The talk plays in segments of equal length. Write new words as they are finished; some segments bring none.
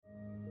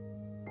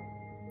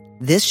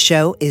This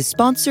show is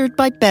sponsored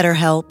by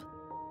BetterHelp.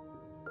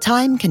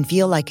 Time can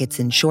feel like it's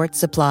in short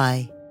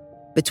supply.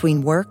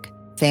 Between work,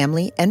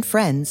 family, and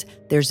friends,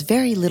 there's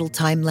very little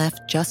time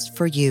left just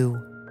for you.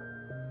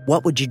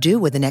 What would you do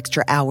with an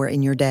extra hour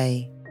in your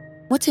day?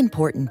 What's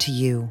important to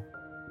you?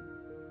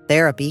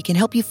 Therapy can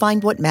help you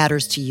find what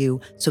matters to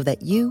you so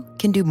that you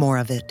can do more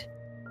of it.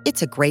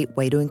 It's a great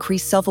way to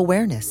increase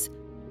self-awareness,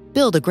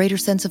 build a greater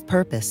sense of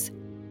purpose,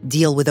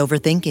 deal with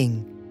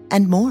overthinking,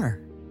 and more.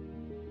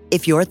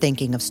 If you're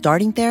thinking of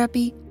starting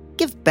therapy,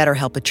 give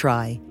BetterHelp a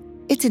try.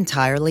 It's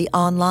entirely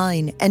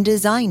online and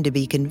designed to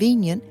be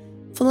convenient,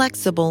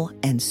 flexible,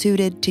 and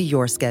suited to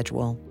your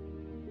schedule.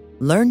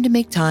 Learn to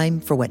make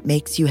time for what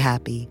makes you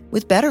happy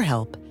with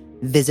BetterHelp.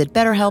 Visit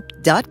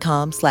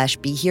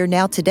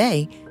BetterHelp.com/BeHereNow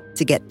today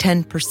to get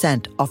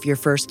 10% off your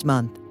first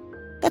month.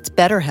 That's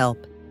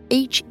BetterHelp,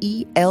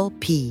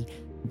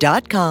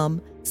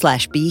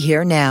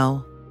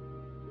 HELP.com/BeHereNow.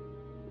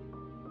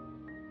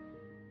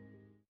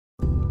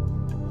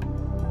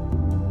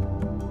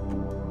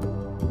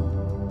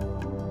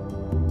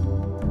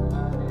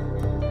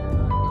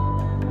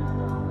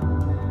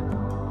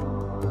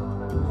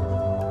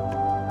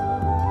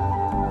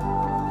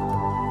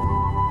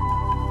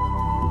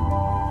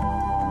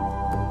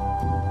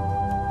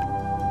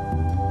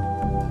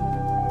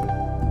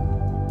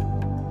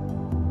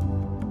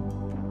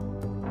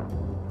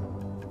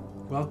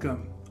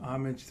 Welcome.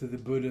 Homage to the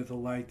Buddha, the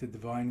light, the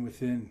divine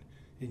within,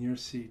 in your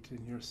seat,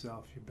 in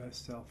yourself, your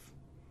best self.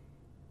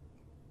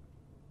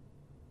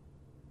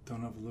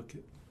 Don't overlook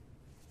it.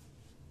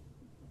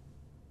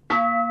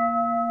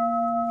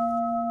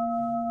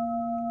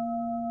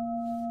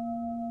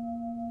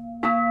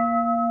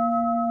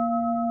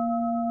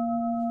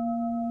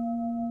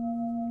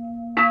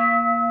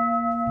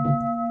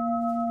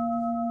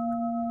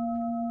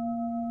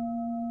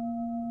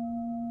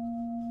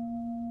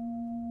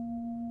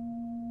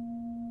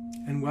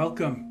 And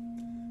welcome.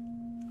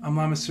 I'm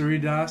Lama Surya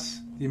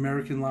Das, the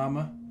American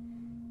Lama.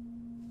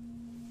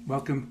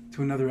 Welcome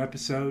to another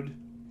episode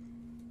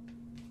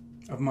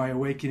of my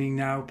Awakening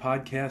Now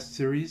podcast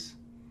series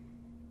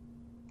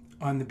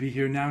on the Be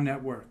Here Now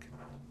network,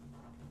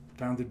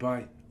 founded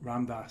by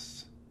Ram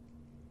Dass.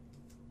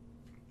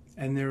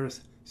 And there are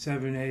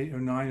 7, 8, or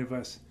 9 of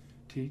us,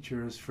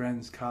 teachers,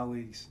 friends,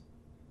 colleagues,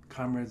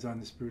 comrades on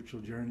the spiritual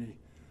journey,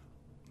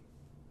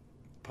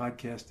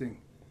 podcasting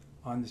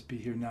on this Be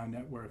Here Now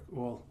network,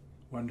 all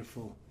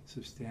wonderful,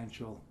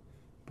 substantial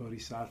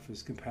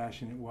bodhisattvas,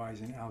 compassionate,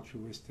 wise, and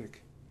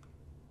altruistic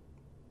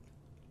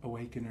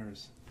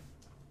awakeners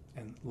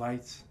and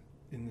lights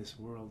in this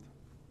world.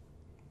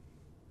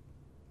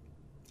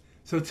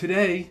 So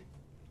today,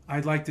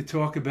 I'd like to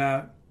talk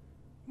about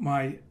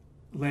my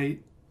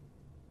late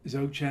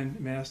Dzogchen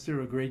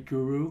master, a great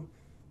guru,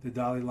 the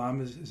Dalai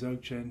Lama's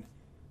Dzogchen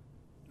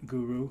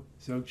guru.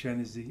 Dzogchen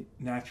is the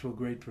natural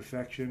great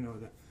perfection, or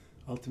the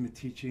ultimate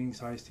teachings,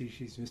 highest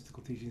teachings,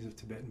 mystical teachings of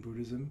Tibetan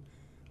Buddhism,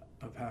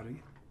 of how to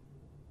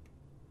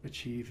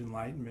achieve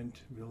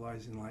enlightenment,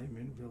 realize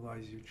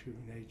your true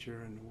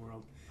nature in the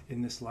world,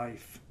 in this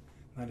life,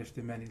 not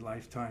after many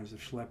lifetimes of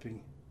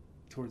schlepping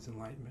towards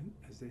enlightenment,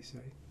 as they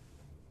say.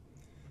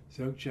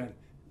 Dzogchen,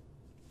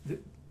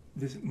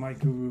 this my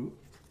guru,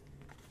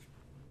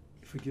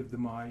 forgive the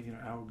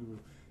our guru,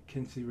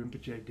 Khyentse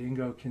Rinpoche,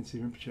 Dilgo Khyentse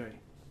Rinpoche,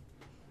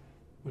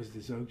 was the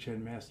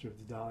Dzogchen master of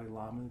the Dalai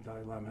Lama. The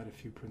Dalai Lama had a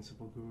few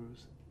principal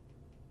gurus.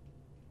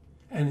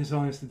 And His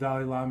Holiness the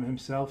Dalai Lama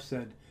himself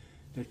said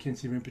that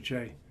Khyentse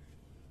Rinpoche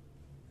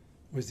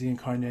was the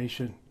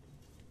incarnation,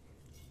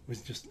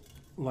 was just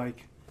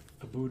like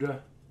a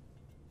Buddha.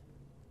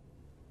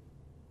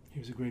 He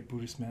was a great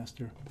Buddhist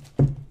master.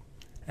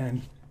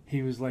 And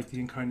he was like the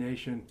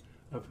incarnation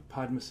of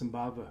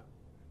Padmasambhava,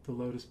 the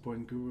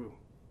lotus-born guru.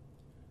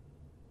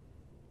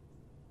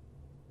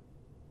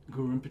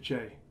 Guru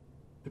Rinpoche,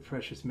 the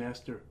precious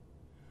master,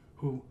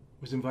 who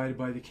was invited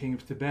by the king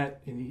of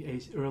Tibet in the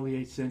early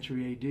 8th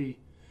century AD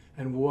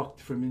and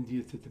walked from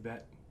India to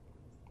Tibet.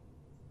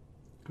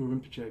 Guru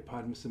Rinpoche,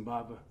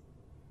 Padmasambhava,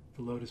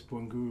 the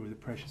lotus-born guru, the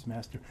precious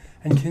master.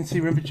 And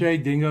Khyentse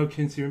Rinpoche, Dilgo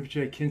Khyentse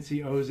Rinpoche,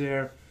 Khyentse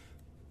Ozer,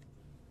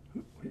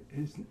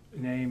 his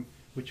name,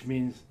 which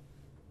means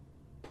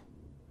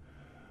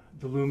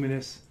the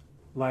luminous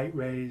light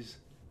rays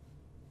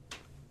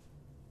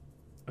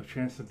of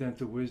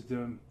transcendental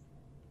wisdom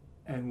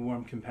and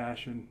warm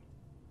compassion,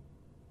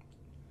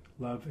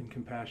 love and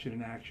compassion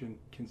in action,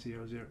 Khyentse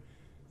Ozer.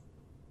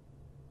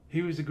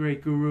 He was a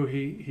great guru.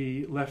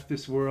 He left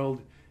this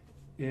world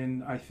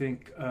in, I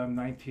think,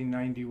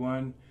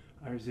 1991.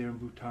 I was there in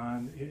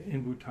Bhutan,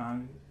 in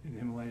the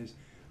Himalayas.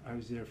 I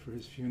was there for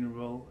his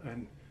funeral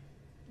and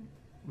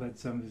led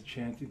some of the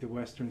chanting, the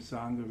Western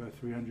Sangha, about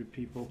 300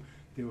 people.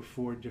 There were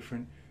 4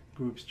 different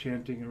groups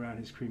chanting around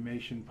his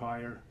cremation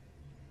pyre.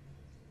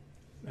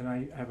 And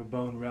I have a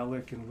bone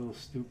relic and a little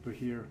stupa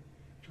here,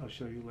 which I'll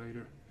show you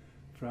later,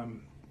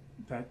 from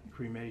that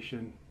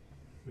cremation.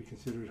 We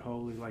consider it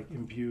holy, like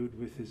imbued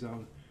with his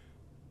own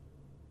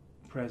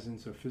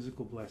presence or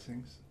physical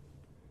blessings.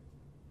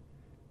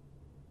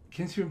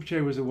 Khyentse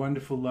Rinpoche was a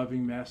wonderful,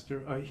 loving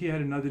master. He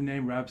had another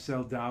name,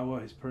 Rabsel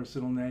Dawa, his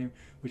personal name,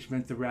 which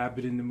meant the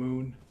rabbit in the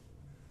moon.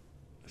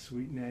 A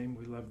sweet name.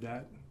 We love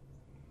that.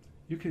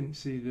 You can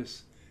see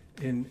this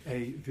in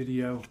a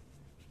video,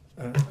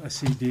 a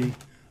CD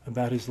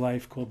about his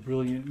life called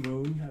Brilliant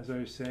Moon. As I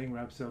was saying,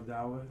 Rabsel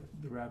Dawa,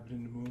 the rabbit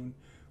in the moon,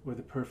 or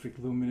the perfect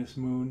luminous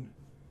moon.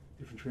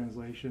 Different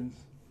translations.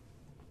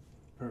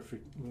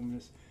 Perfect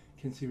luminous.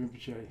 Khyentse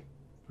Rinpoche,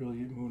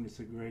 Brilliant Moon. It's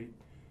a great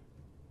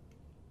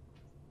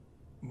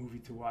movie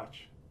to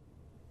watch.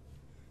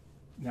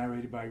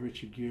 Narrated by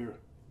Richard Gere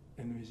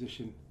and the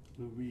musician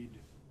Lou Reed,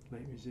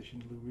 late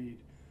musician Lou Reed,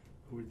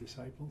 who were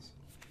disciples.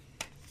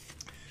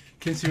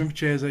 Khyentse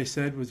Rinpoche, as I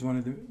said, was one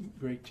of the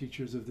great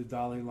teachers of the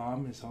Dalai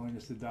Lama, His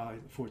Holiness the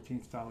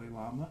 14th Dalai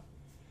Lama.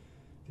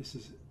 This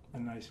is a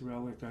nice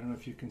relic. I don't know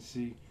if you can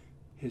see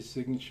his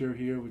signature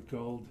here with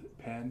gold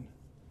pen.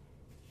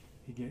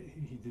 He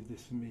did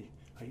this for me.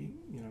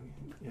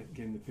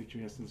 Getting the picture,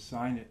 he has to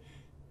sign it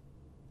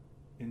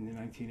in the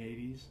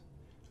 1980s.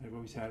 I've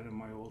always had it on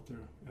my altar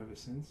ever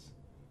since.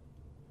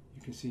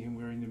 You can see him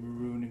wearing the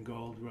maroon and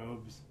gold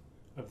robes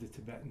of the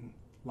Tibetan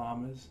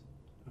Lamas,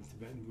 of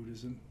Tibetan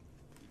Buddhism.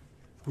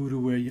 Buddha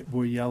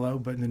wore yellow,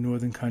 but in the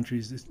northern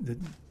countries the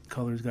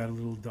colors got a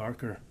little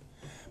darker.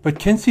 But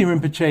Khyentse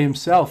Rinpoche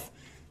himself,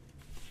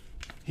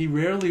 he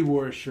rarely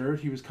wore a shirt.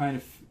 He was kind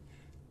of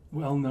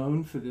well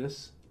known for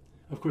this.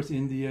 Of course,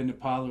 India and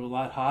Nepal are a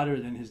lot hotter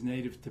than his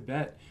native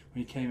Tibet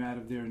when he came out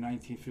of there in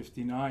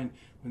 1959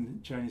 when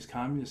the Chinese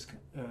communists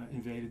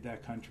invaded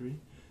that country,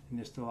 and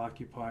they're still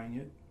occupying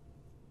it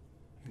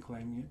and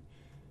claiming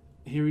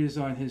it. Here he is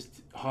on his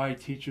high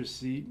teacher's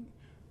seat,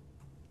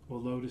 or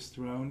lotus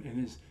throne,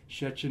 in his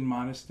Shechen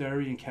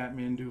Monastery in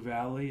Kathmandu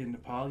Valley in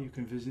Nepal. You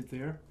can visit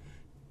there,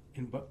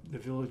 in the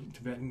village,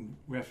 Tibetan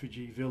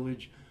refugee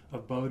village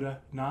of Bodha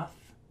Nath,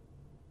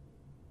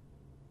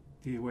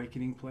 the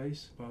awakening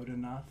place, Bodha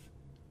Nath,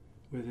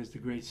 where there's the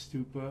great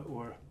stupa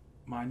or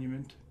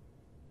monument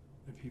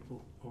that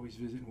people always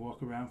visit and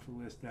walk around for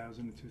the last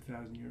 1,000 or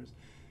 2,000 years.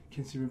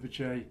 Khyentse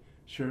Rinpoche,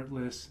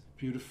 shirtless,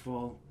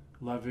 beautiful,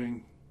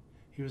 loving.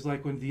 He was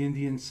like one of the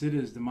Indian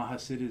Siddhas, the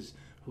Mahasiddhas,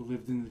 who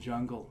lived in the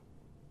jungle,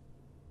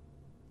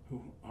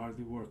 who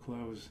hardly wore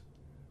clothes,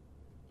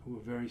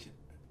 who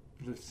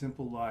lived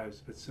simple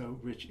lives, but so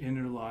rich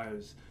inner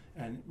lives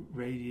and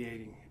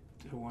radiating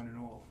to one and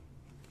all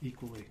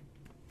equally.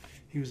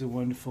 He was a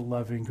wonderful,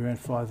 loving,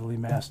 grandfatherly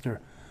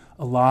master,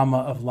 a Lama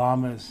of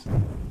Lamas.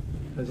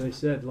 As I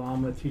said,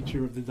 Lama,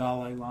 teacher of the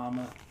Dalai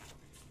Lama.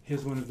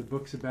 Here's one of the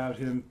books about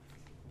him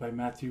by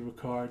Matthew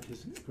Ricard,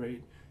 his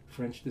great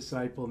French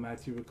disciple.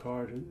 Matthew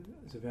Ricard, who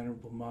is a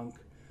venerable monk,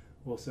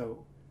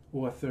 also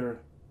author,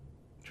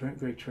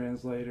 great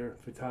translator,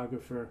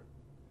 photographer,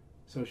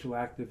 social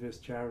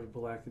activist,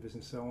 charitable activist,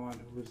 and so on,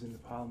 who lives in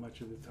Nepal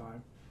much of the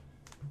time.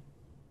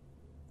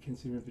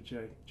 Khyentse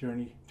Rinpoche,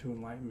 Journey to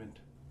Enlightenment,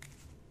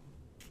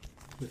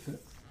 with a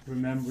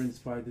remembrance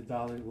by the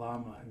Dalai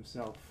Lama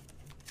himself.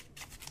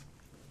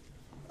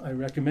 I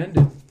recommend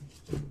it.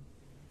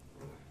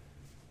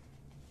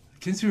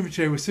 Khyentse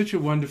Rinpoche was such a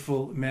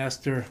wonderful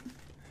master.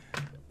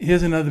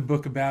 Here's another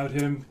book about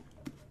him,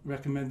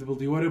 recommendable,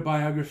 The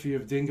Autobiography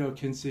of Dilgo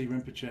Khyentse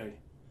Rinpoche,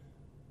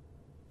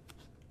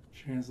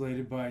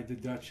 translated by the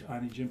Dutch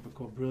Ani Jimpa,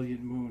 called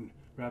Brilliant Moon,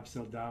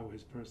 Rabsel Dawa,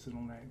 his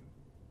personal name.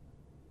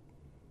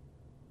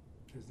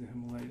 There's the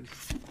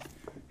Himalayas.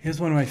 Here's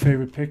one of my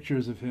favorite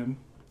pictures of him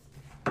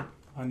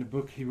on the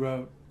book he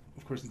wrote,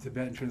 of course in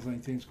Tibetan,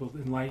 translating things, called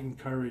Enlightened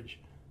Courage.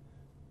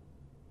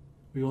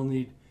 We all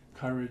need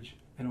courage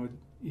and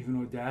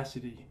even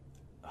audacity,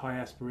 high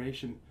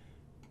aspiration,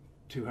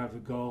 to have the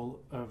goal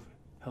of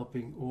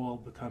helping all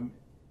become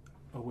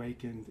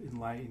awakened,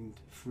 enlightened,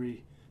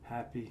 free,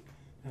 happy,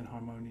 and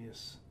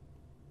harmonious.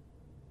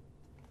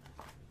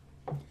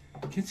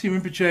 Khyentse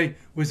Rinpoche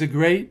was a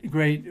great,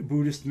 great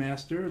Buddhist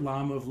master,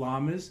 Lama of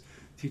Lamas,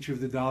 teacher of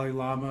the Dalai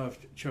Lama, of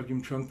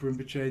Chogyam Trungpa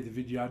Rinpoche,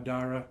 the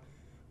Vidyadhara,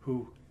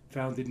 who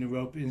founded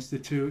Naropa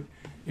Institute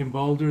in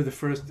Boulder, the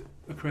first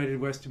accredited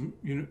Western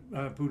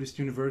Buddhist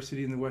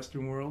university in the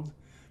Western world,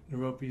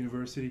 Naropa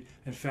University,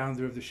 and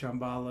founder of the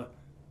Shambhala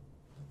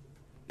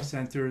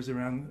centers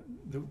around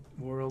the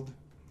world,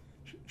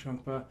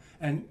 Trungpa.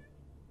 And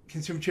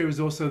Khyentse Rinpoche was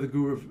also the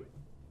guru of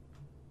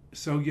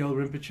Sogyal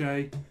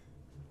Rinpoche,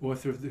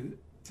 author of the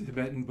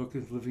Tibetan Book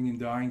of Living and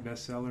Dying,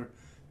 bestseller,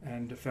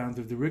 and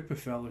founder of the Rigpa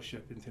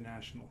Fellowship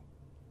International.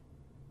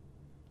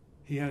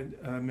 He had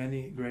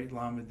many great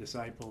Lama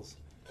disciples.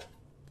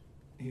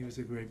 He was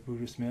a great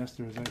Buddhist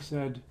master, as I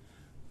said.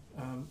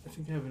 I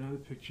think I have another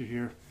picture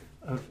here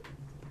of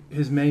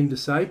his main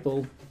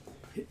disciple,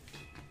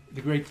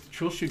 the great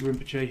Trilshig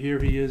Rinpoche. Here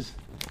he is,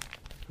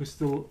 who's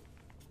still,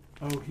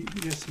 he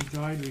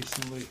died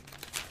recently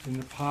in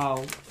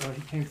Nepal.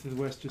 He came to the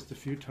West just a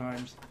few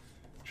times.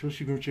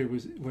 Trilshig Rinpoche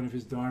was one of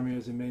his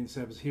dharmas and main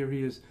disciples. Here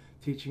he is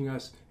teaching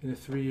us in a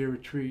 3-year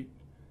retreat.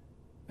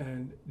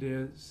 And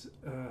there's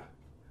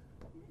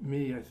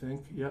me, I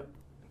think,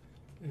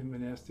 in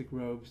monastic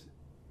robes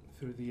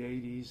through the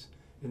 80s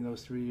in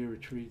those 3-year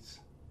retreats.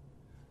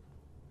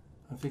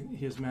 I think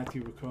here's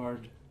Matthew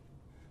Ricard,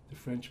 the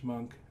French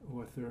monk,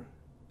 author,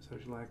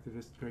 social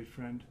activist, great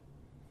friend,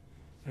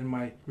 and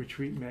my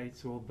retreat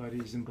mates, all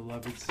buddies and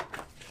beloveds.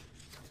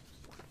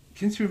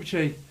 Khyentse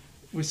Rinpoche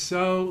was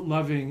so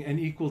loving and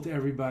equal to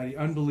everybody,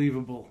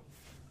 unbelievable.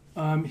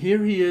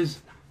 Here he is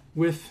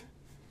with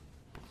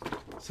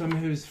some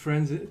of his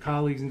friends,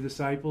 colleagues, and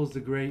disciples, the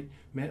great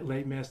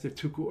late Master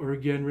Tuku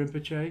Urgyen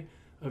Rinpoche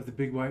of the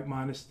Big White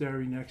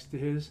Monastery next to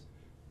his,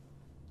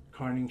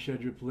 Karning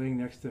Shedrip Ling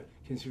next to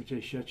Khyentse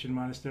Rinpoche Shechen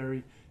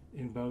Monastery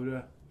in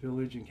Boda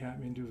village in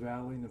Kathmandu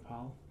Valley,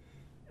 Nepal,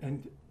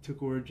 and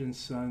Tuku Urgyen's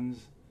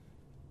sons,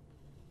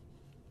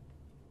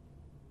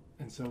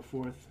 and so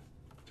forth.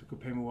 Tuku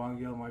Pema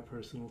Wangel, my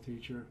personal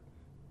teacher,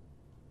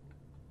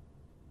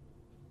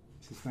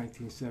 since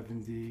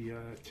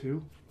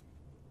 1972.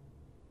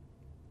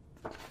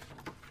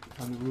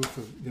 On the roof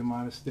of the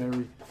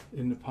monastery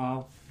in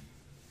Nepal.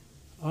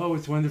 Oh,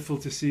 it's wonderful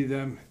to see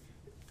them.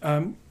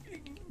 Khyentse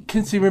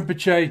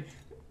Rinpoche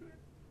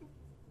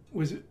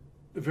was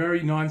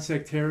very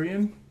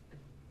non-sectarian.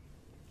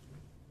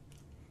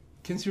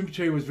 Khyentse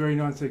Rinpoche was very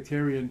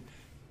non-sectarian,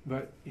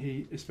 but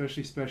he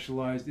especially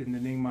specialized in the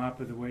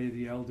Nyingmapa, the Way of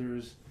the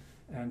Elders,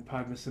 and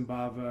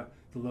Padmasambhava,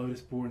 the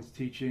Lotus-born's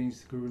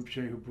teachings, Guru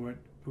Rinpoche, who brought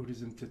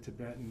Buddhism to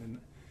Tibet in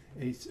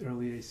the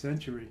early 8th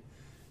century,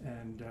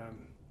 and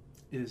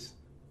is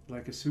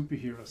like a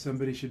superhero.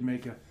 Somebody should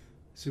make a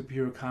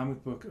superhero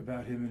comic book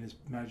about him and his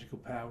magical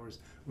powers,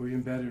 or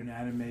even better, an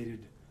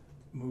animated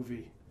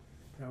movie.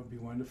 That would be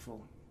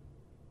wonderful.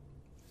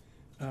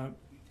 Khyentse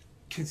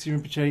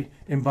Rinpoche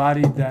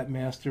embodied that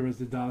master, as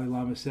the Dalai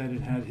Lama said,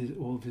 and had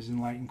all of his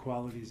enlightened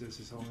qualities, as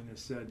His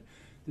Holiness said.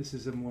 This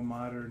is a more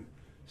modern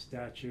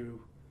statue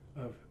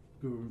of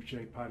Guru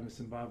Rinpoche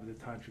Padmasambhava, the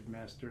tantric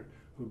master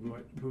who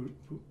brought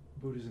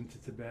Buddhism to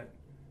Tibet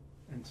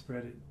and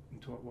spread it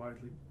and taught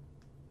widely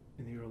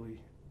in the early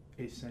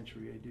 8th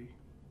century AD.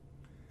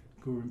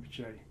 Guru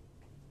Rinpoche,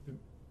 the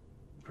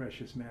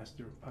precious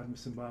master,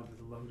 Padmasambhava,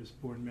 the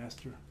lotus-born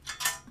master.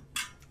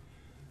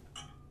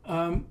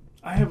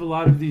 I have a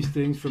lot of these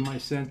things from my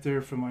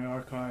center, from my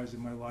archives,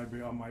 in my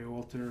library, on my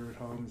altar at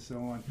home, and so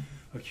on,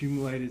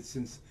 accumulated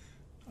since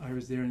I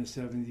was there in the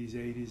 70s,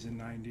 80s, and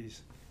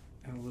 90s,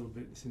 and a little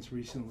bit since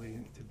recently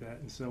in Tibet,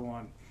 and so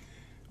on.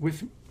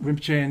 With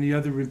Rinpoche and the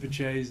other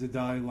Rinpoches, the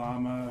Dalai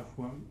Lama,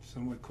 who I'm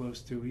somewhat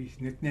close to, he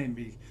nicknamed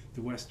me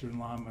the Western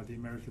Lama, the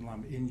American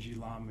Lama, Inji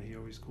Lama. He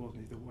always called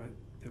me the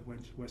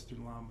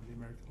Western Lama, the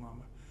American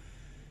Lama.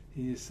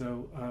 He is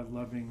so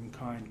loving and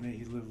kind. May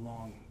he live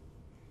long.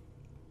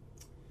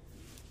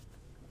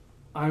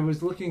 I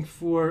was looking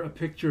for a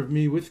picture of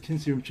me with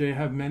Khyentse Rinpoche. I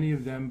have many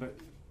of them, but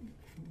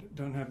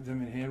don't have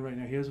them in hand right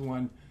now. Here's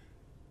one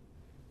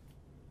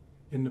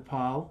in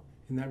Nepal,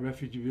 in that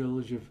refugee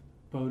village of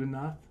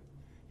Bodhanath.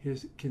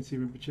 Here's Khyentse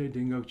Rinpoche,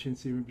 Dilgo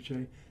Khyentse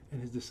Rinpoche,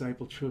 and his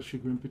disciple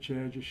Trilshik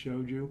Rinpoche I just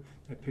showed you.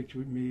 That picture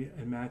with me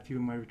and Matthew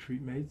and my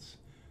retreat mates.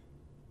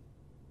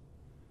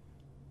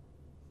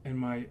 And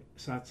my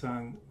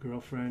satsang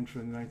girlfriend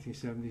from the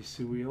 1970s,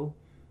 Suil,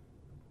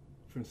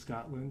 from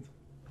Scotland,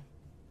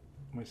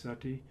 my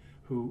sati,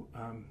 who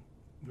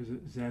was a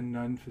Zen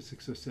nun for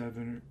 6 or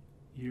 7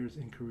 years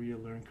in Korea,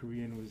 learned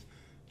Korean, was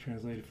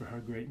translated for her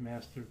great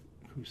master,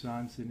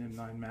 Kusan, sitting in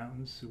 9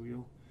 mountains,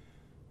 Suil.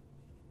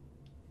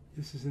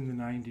 This is in the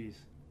 90s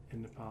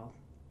in Nepal.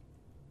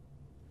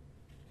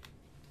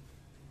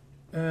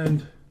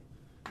 And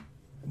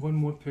one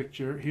more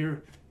picture.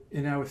 Here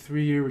in our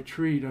 3-year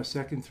retreat, our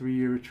second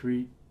 3-year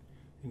retreat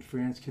in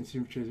France, Khyentse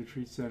Rinpoche's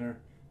Retreat Center.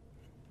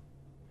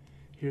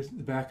 Here's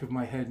the back of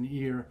my head and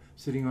ear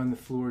sitting on the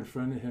floor in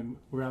front of him.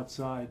 We're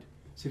outside,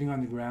 sitting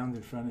on the ground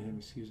in front of him,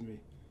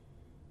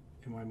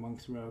 in my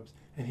monk's robes.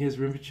 And here's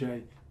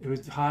Rinpoche. It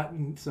was hot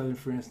in southern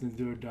France in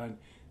the Dordogne.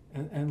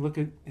 And look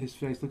at his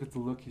face, look at the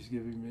look he's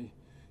giving me.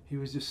 He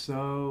was just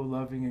so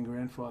loving and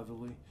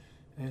grandfatherly,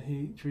 and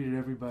he treated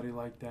everybody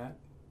like that.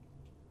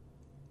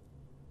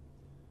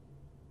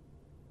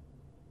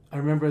 I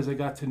remember as I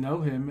got to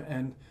know him,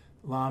 and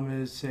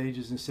lamas,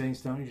 sages, and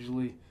saints don't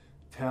usually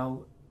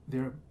tell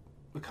their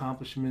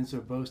accomplishments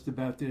or boast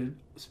about their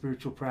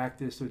spiritual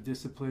practice or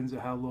disciplines or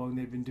how long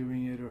they've been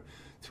doing it or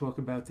talk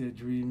about their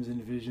dreams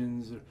and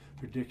visions or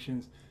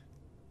predictions.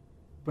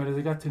 But as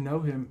I got to know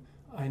him,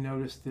 I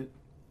noticed that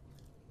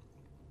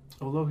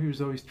although he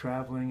was always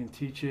traveling and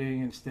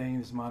teaching and staying in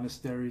his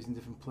monasteries in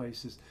different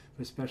places,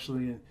 but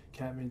especially in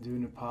Kathmandu,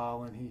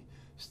 Nepal, and he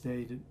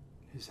stayed at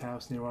his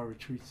house near our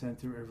retreat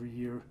center every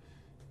year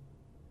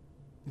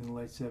in the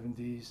late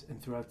 70s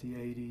and throughout the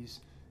 80s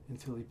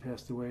until he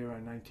passed away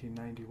around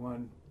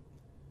 1991.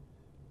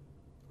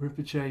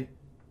 Rinpoche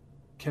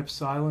kept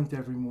silent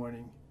every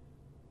morning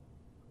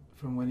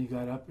from when he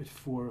got up at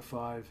 4 or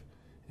 5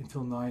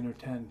 until 9 or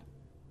 10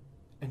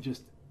 and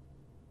just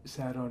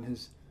sat on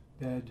his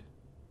bed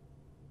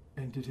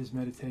and did his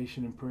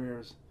meditation and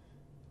prayers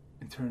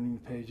and turning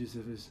the pages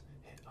of his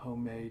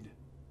homemade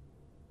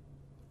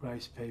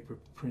rice paper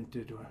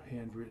printed or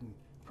handwritten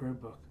prayer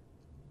book,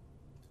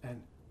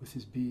 and with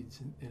his beads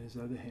in his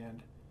other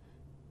hand.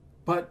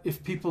 But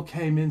if people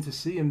came in to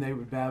see him, they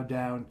would bow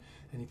down,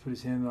 and he put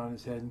his hand on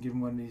his head and give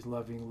him one of these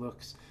loving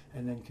looks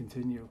and then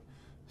continue.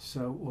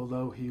 So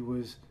although he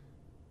was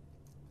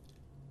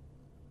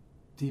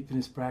deep in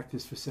his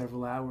practice for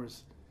several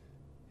hours,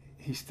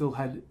 he still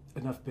had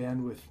enough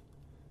bandwidth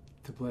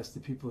to bless the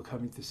people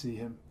coming to see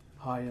him,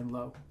 high and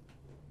low.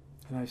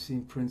 And I've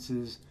seen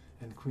princes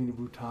and Queen of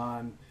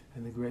Bhutan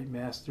and the great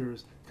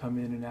masters come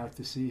in and out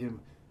to see him,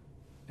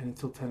 and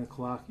until 10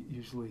 o'clock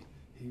usually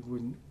he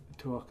wouldn't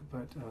talk,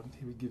 but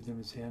he would give them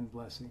his hand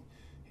blessing.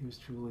 He was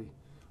truly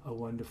a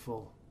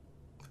wonderful,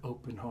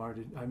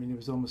 open-hearted, I mean, it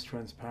was almost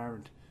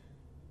transparent.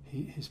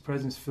 His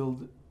presence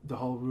filled the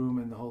whole room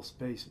and the whole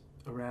space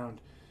around.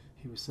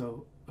 He was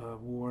so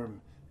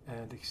warm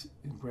and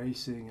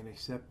embracing and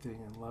accepting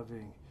and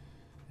loving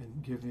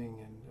and giving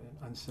and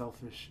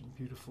unselfish and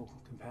beautiful,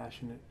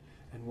 compassionate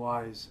and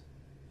wise.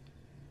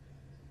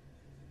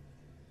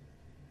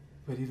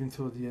 But even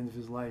till the end of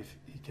his life,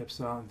 he kept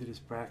silent, did his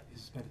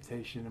practice,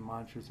 meditation and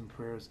mantras and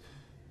prayers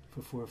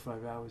for 4 or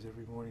 5 hours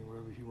every morning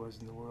wherever he was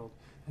in the world.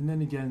 And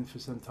then again for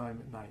some time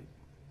at night.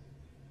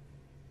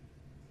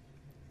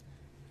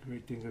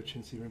 Great Dilgo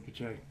Khyentse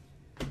Rinpoche.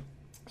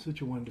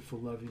 Such a wonderful,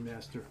 loving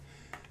master.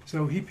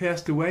 So he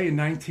passed away in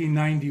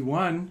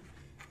 1991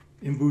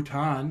 in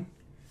Bhutan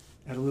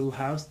at a little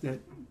house that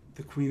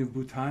the Queen of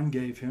Bhutan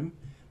gave him.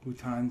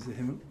 Bhutan's a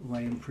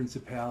Himalayan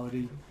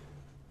principality.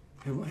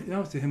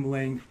 It's a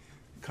Himalayan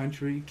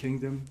country,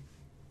 kingdom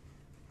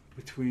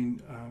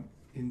between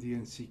India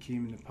and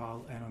Sikkim,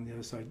 Nepal, and on the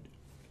other side,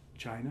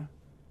 China.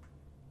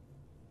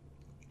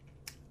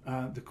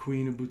 The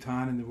Queen of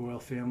Bhutan and the royal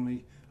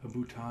family of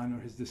Bhutan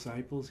are his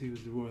disciples. He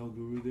was the royal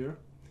guru there.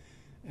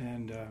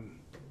 And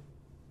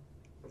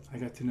I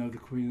got to know the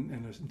Queen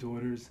and her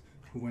daughters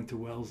who went to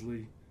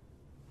Wellesley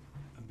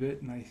a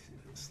bit, and I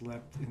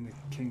slept in the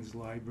King's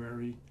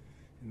Library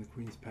in the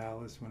Queen's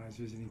Palace when I was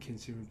visiting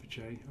Khyentse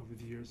Rinpoche over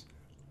the years.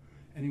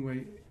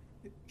 Anyway,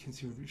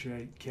 Khyentse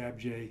Rinpoche,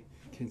 Kyabje,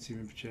 Khyentse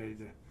Rinpoche,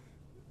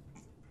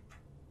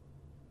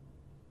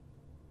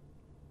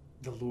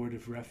 the Lord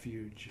of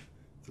Refuge,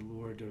 the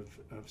Lord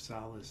of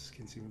Solace,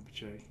 Khyentse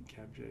Rinpoche,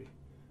 Kyabje,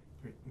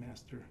 great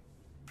master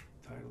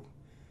title.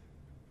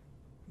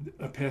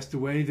 Passed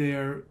away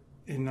there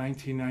in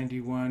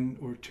 1991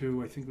 or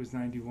 2, I think it was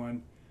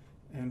 91,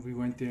 and we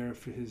went there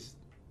for his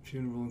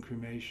funeral and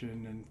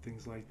cremation and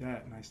things like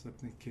that, and I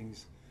slept in the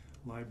King's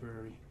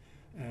Library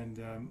and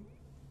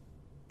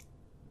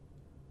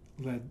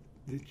led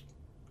the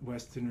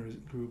Westerners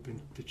group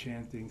into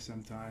chanting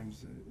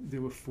sometimes.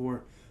 There were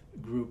 4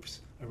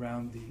 groups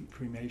around the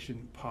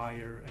cremation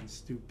pyre and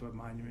stupa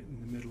monument in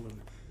the middle of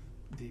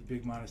the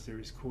big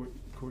monastery's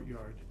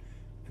courtyard.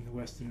 And the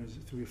Westerners,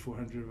 300 or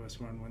 400 of us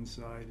were on one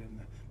side, and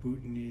the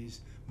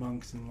Bhutanese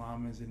monks and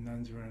lamas and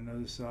nuns were on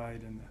another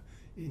side, and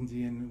the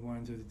Indian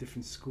ones are the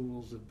different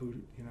schools of Buddha,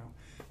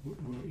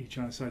 were each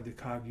on a side. The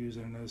Kagyus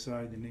on another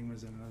side, the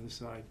Nyingmas on another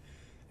side,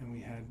 and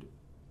we had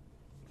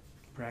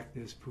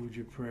practice,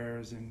 puja,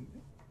 prayers, and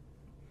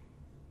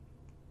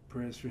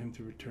prayers for him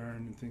to return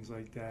and things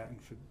like that, and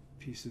for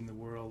peace in the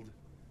world,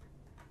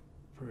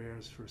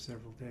 prayers for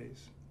several days.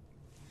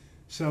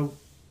 So,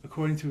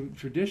 according to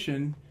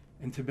tradition,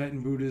 in Tibetan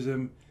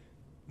Buddhism,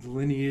 the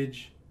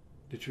lineage,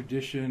 the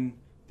tradition,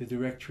 the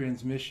direct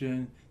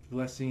transmission, the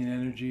blessing and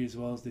energy, as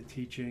well as the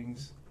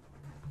teachings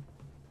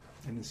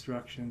and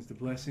instructions, the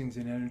blessings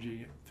and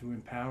energy through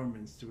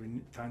empowerments, through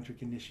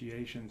tantric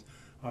initiations,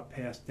 are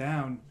passed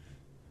down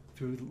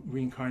through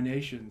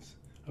reincarnations.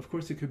 Of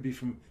course, it could be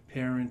from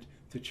parent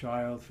to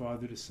child,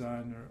 father to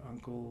son, or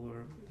uncle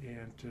or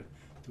aunt to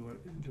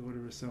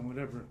daughter or son,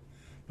 whatever.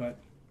 But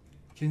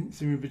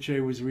Khyentse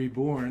Rinpoche was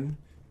reborn.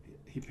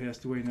 He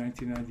passed away in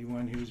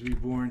 1991. He was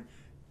reborn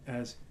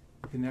as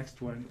the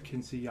next one,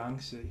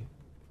 Khyentse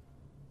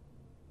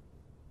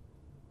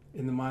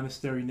in the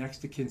monastery next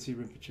to Khyentse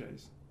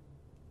Rinpoche's.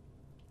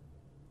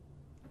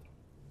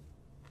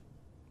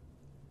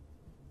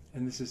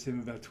 And this is him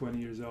about 20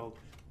 years old.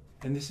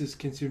 And this is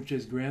Khyentse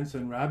Rinpoche's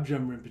grandson,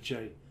 Rabjam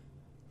Rinpoche,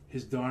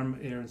 his Dharma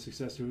heir and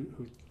successor,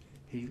 who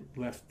he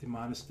left the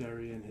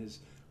monastery and his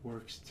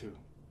works to,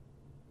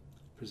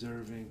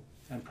 preserving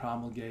and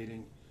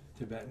promulgating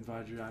Tibetan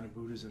Vajrayana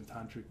Buddhism,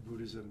 Tantric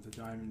Buddhism, the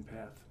Diamond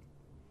Path,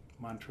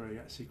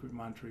 secret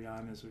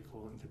Mantrayana, as we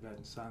call it in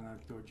Tibetan, Sangak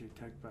Dorje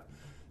Tekpa,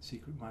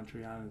 secret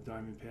Mantrayana, the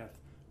Diamond Path,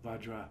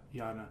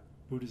 Vajrayana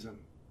Buddhism,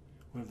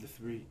 one of the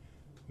 3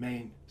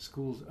 main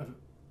schools of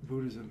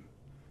Buddhism.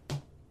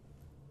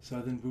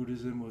 Southern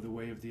Buddhism, or the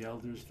Way of the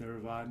Elders,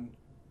 Theravadan,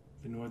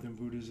 the Northern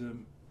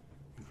Buddhism,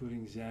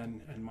 including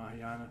Zen and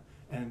Mahayana,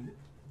 and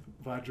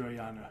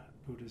Vajrayana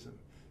Buddhism.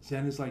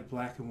 Zen is like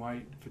black and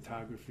white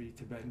photography.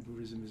 Tibetan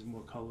Buddhism is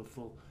more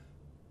colorful,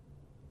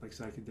 like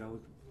psychedelic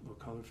or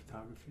color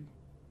photography.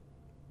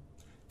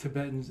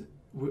 Tibetans,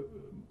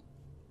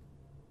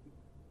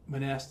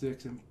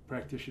 monastics and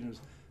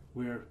practitioners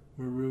wear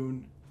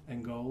maroon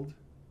and gold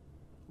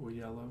or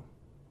yellow.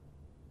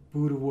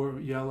 Buddha wore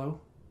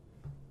yellow.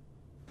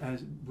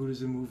 as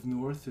Buddhism moved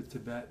north to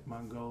Tibet,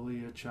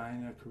 Mongolia,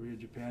 China, Korea,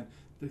 Japan,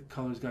 the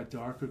colors got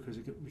darker because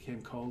it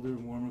became colder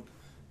and warmer.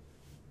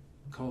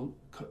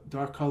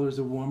 Dark colors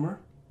are warmer.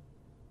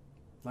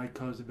 Light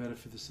colors are better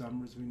for the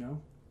summer, as we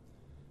know.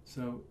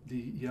 So the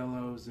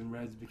yellows and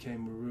reds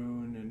became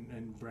maroon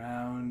and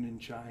brown in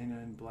China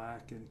and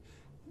black and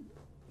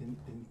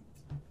in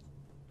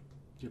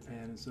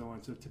Japan and so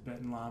on. So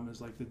Tibetan lamas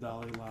like the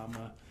Dalai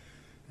Lama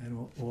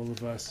and all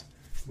of us,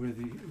 we're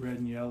the red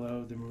and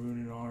yellow, the maroon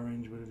and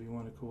orange, whatever you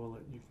want to call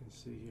it. You can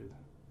see here.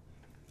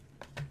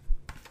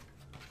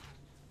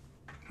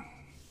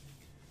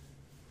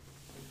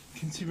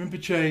 Khyentse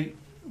Rinpoche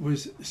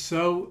was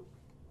so,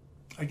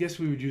 I guess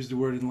we would use the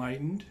word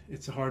enlightened.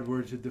 It's a hard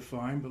word to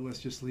define, but let's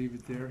just leave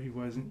it there.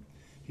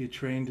 He had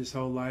trained his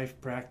whole life,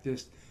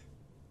 practiced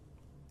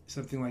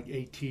something like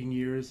 18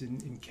 years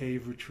in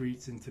cave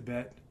retreats in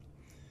Tibet.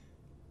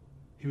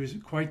 He was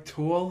quite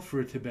tall for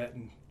a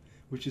Tibetan,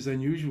 which is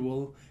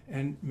unusual,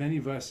 and many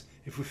of us,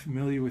 if we're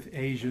familiar with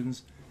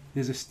Asians,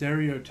 there's a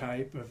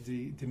stereotype of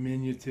the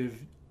diminutive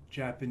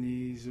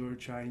Japanese or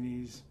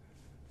Chinese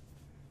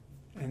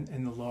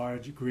and the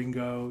large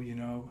gringo,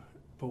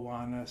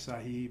 Bawana,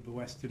 Sahib,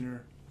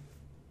 Westerner,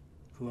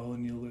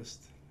 colonialist.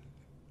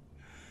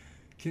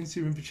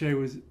 Khyentse Rinpoche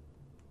was,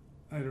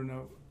 I don't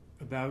know,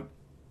 about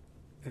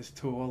as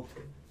tall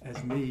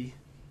as me.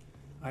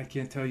 I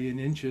can't tell you in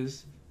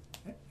inches,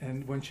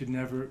 and one should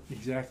never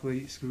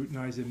exactly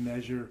scrutinize and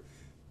measure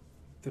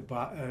the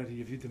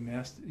body of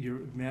your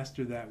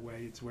master that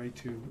way. It's way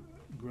too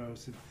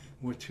gross and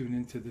more tuned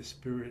into the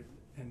spirit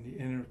and the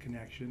inner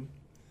connection.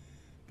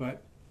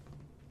 But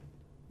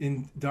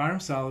in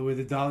Dharamsala, where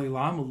the Dalai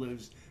Lama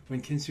lives,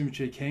 when Khyentse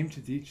Rinpoche came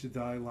to teach the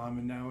Dalai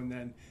Lama now and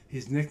then,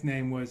 his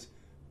nickname was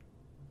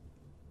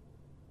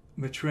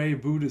Maitreya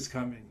Buddha's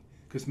coming,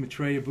 because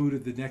Maitreya Buddha,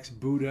 the next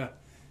Buddha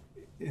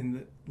in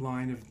the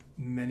line of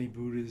many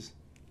Buddhas,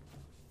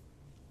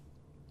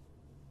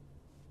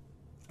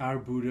 our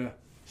Buddha,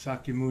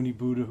 Sakyamuni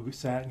Buddha, who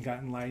sat and got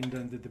enlightened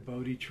under the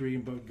Bodhi tree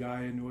in Bodh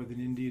Gaya, northern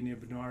India, near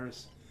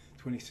Benares,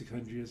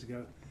 2,600 years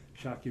ago.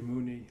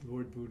 Shakyamuni,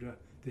 Lord Buddha,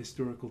 the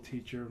historical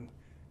teacher and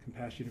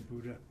compassionate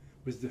Buddha,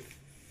 was the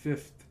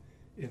fifth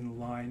in the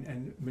line,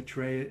 and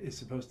Maitreya is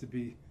supposed to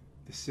be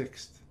the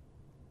sixth.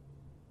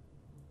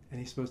 And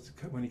he's supposed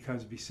to, when he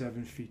comes, be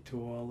 7 feet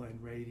tall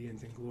and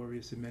radiant and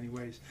glorious in many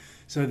ways.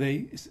 So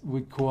they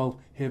would call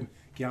him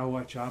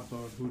Gyalwa Champa,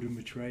 or Buddha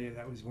Maitreya.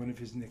 That was one of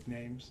his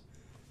nicknames,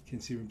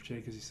 Khyentse Rinpoche,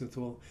 because he's so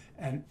tall.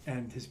 And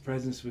his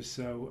presence was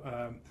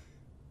so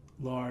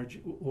large,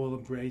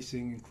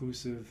 all-embracing,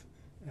 inclusive,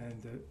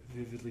 and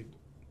vividly.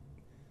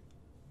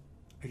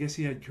 I guess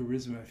he had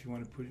charisma, if you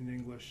want to put it in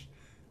English.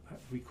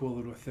 We call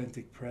it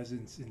authentic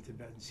presence in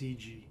Tibetan,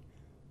 Ziji.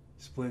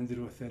 Splendid,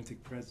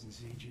 authentic presence,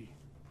 Ziji.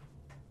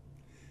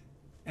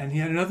 And he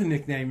had another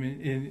nickname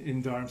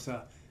in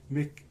Dharamsala,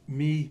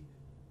 Mi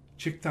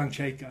Chiktang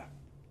Cheka,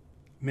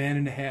 man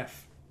and a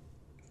half,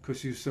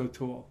 because he was so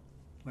tall,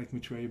 like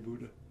Maitreya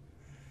Buddha.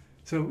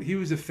 So he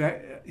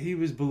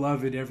was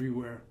beloved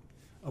everywhere,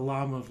 a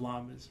lama of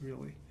lamas,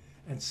 really,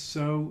 and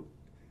so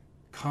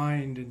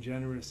kind and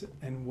generous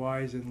and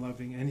wise and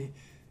loving. And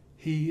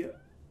he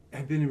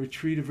had been in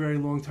retreat a very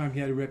long time. He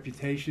had a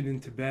reputation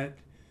in Tibet,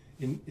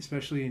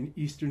 especially in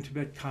eastern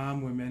Tibet,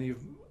 Kham, where many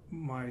of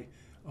my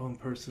own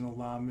personal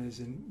lamas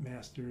and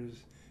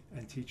masters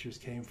and teachers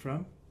came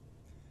from.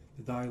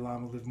 The Dalai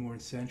Lama lived more in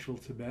central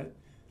Tibet,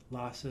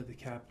 Lhasa, the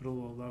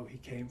capital, although he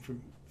came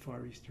from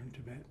far eastern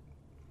Tibet.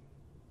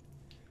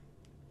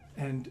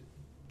 And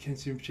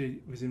Khyentse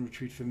Rinpoche was in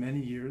retreat for many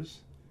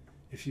years.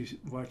 If you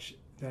watch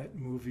that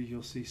movie,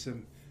 you'll see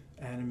some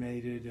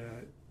animated,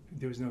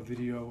 there was no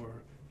video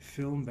or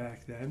film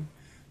back then,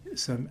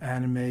 some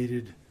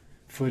animated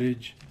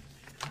footage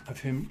of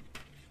him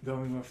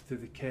going off to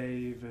the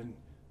cave and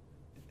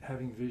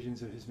having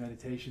visions of his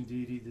meditation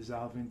deity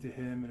dissolving to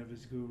him and of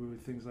his guru,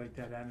 things like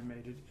that,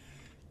 animated.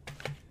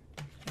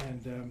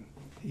 And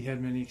he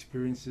had many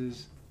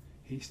experiences.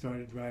 He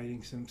started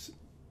writing some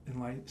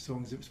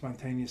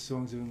spontaneous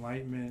songs of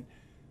enlightenment,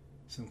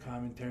 some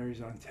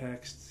commentaries on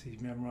texts. He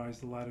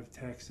memorized a lot of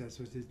texts, as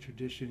was the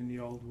tradition in the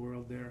old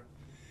world there.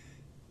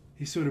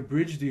 He sort of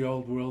bridged the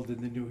old world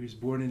and the new. He was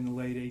born in the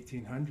late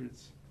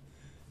 1800s.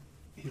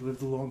 He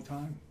lived a long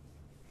time.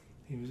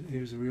 He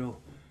was a real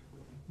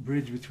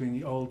bridge between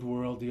the old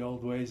world, the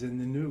old ways, and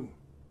the new,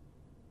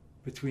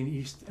 between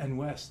East and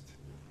West.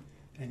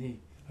 And he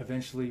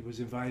eventually was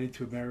invited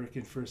to America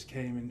and first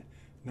came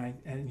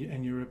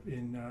and Europe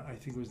in, I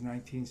think it was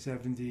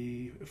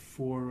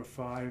 1974 or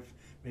 5,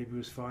 maybe it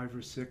was 5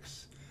 or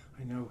 6.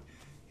 I know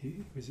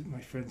he was at my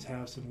friend's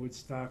house in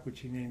Woodstock, which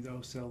he named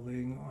Osel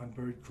Ling, on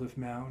Bird Cliff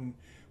Mountain,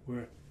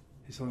 where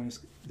His Holiness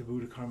the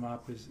Buddha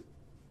Karmapa's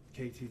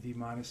KTD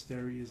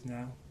monastery is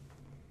now,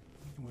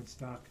 in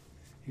Woodstock.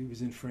 He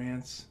was in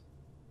France.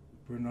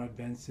 Bernard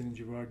Benson and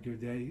Gerard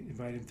Godet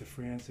invited him to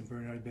France, and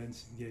Bernard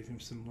Benson gave him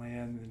some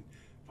land and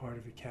part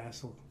of a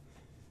castle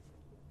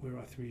where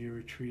our 3-year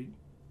retreat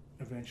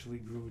eventually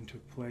grew and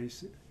took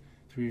place.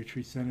 3-year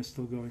retreat center is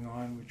still going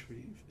on, which we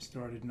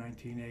started in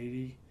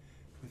 1980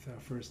 with our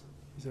first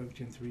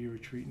Dzogchen 3-year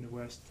retreat in the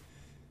West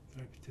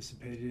that I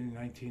participated in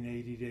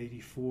 1980 to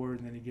 84,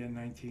 and then again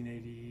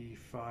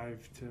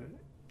 1985 to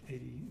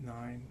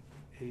 89,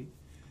 8.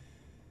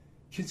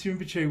 Khyentse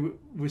Rinpoche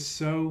was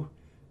so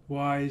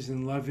wise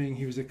and loving.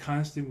 He was a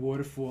constant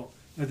waterfall.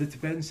 Now, the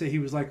Tibetans say he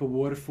was like a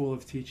waterfall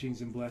of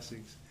teachings and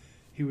blessings.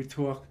 He would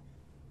talk,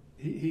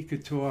 he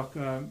could talk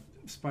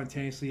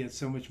spontaneously. He had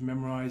so much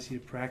memorized. He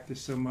had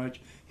practiced so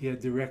much. He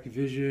had direct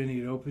vision. He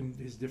had opened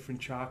his different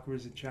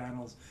chakras and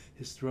channels.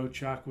 His throat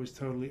chakra was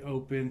totally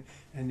open,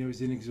 and there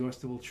was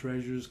inexhaustible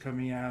treasures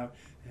coming out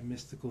and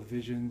mystical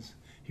visions.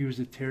 He was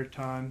a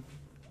terton,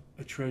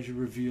 a treasure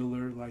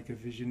revealer, like a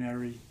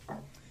visionary.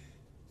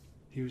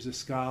 He was a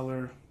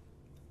scholar.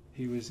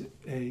 He was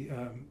a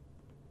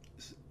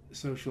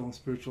social and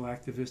spiritual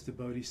activist, a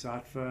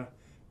bodhisattva,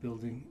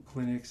 building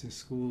clinics and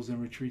schools and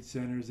retreat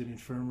centers and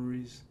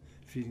infirmaries,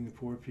 feeding the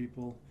poor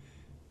people.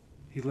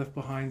 He left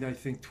behind, I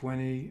think,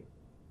 20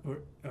 or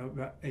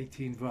about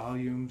 18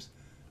 volumes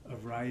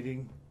of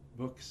writing,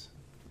 books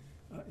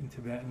in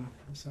Tibetan,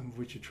 some of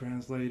which are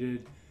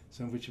translated,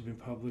 some of which have been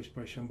published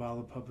by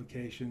Shambhala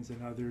Publications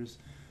and others.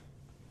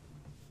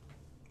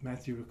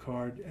 Matthew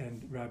Ricard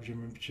and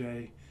Rabjam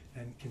Rinpoche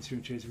and Khyentse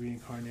Rinpoche's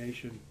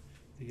reincarnation,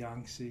 the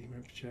Khyentse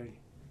Rinpoche,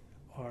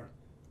 are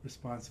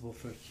responsible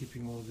for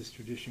keeping all of this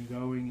tradition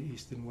going,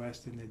 east and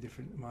west, in their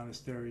different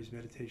monasteries,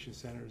 meditation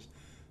centers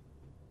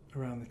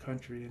around the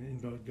country, and in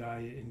Bodh Gaya,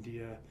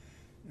 India,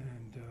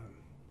 and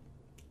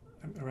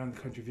around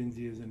the country of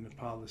India and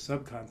Nepal, the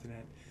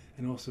subcontinent,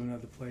 and also in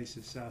other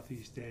places,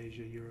 Southeast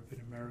Asia, Europe,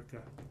 and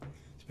America,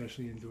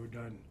 especially in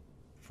Dordogne,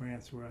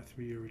 France, where our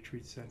 3-year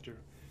retreat center,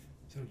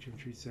 Dzogchen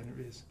Retreat Center,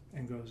 is,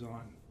 and goes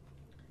on.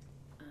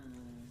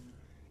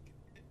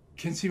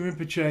 Khyentse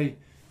Rinpoche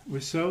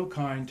was so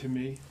kind to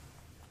me.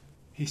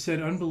 He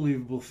said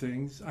unbelievable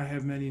things. I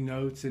have many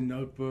notes and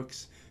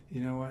notebooks,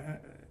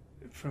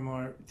 from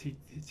our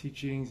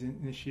teachings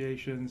and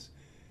initiations.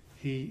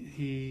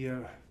 He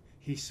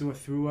saw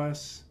through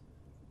us,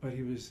 but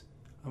he was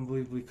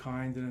unbelievably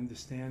kind and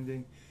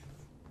understanding.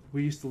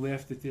 We used to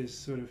laugh that there's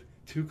sort of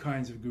two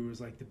kinds of gurus,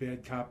 like the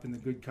bad cop and the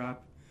good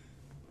cop.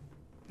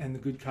 And the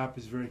good cop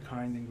is very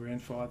kind and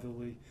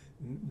grandfatherly.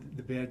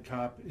 The bad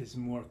cop is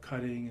more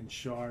cutting and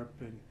sharp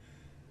and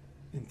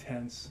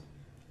intense,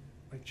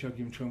 like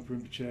Chogyam Trungpa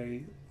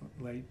Rinpoche,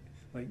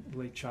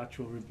 like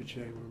Chatrul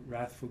Rinpoche, were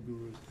wrathful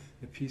gurus.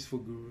 The peaceful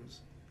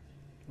gurus,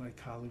 like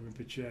Kali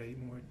Rinpoche,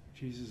 more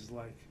Jesus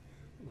like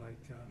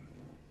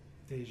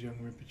Dejung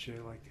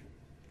Rinpoche, like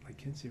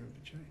Khyentse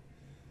Rinpoche.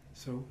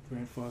 So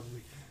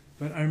grandfatherly.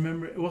 But I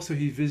remember also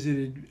he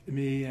visited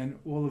me and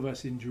all of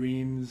us in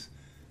dreams.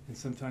 And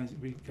sometimes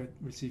we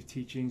receive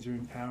teachings or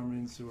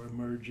empowerments or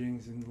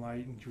emergings in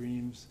light and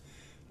dreams.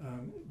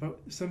 But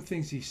some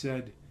things he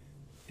said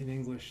in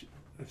English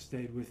have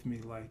stayed with me,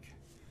 like,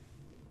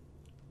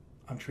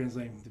 I'm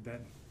translating from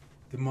Tibetan.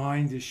 The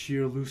mind is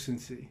sheer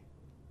lucency.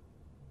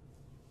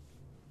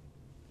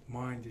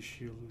 Mind is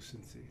sheer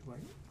lucency,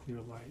 like clear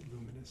light,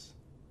 luminous.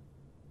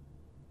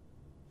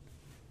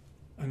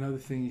 Another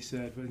thing he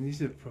said, and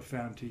these are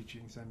profound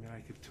teachings. I mean, I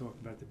could talk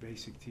about the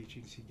basic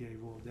teachings he gave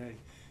all day,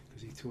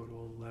 because he taught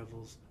all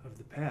levels of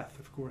the path,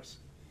 of course,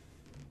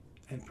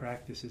 and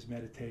practices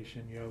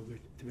meditation, yoga,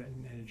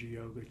 Tibetan energy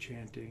yoga,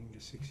 chanting,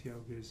 the 6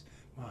 yogas,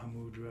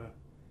 Mahamudra,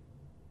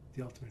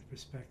 the ultimate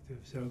perspective,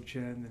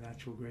 Dzogchen, the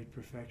natural great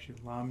perfection,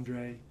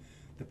 Lamdre,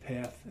 the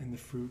path and the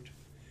fruit.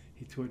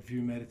 He taught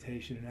view,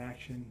 meditation, and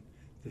action,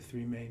 the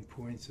 3 main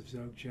points of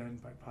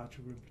Dzogchen by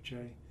Patrul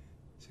Rinpoche,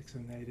 6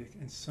 Nadic,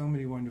 and so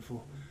many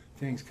wonderful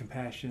things,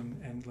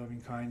 compassion and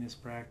loving kindness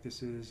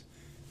practices,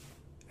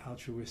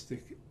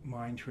 altruistic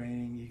mind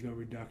training, ego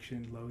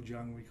reduction,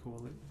 Lojong we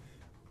call it,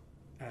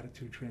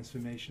 attitude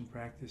transformation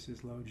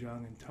practices,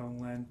 Lojong and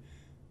Tonglen,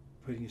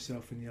 putting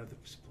yourself in the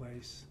other's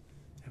place,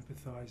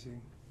 empathizing,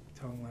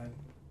 Tonglen,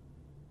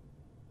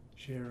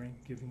 sharing,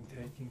 giving,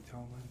 taking,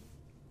 Tonglen.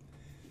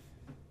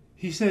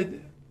 He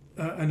said,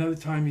 another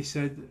time he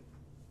said,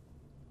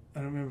 I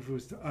don't remember if it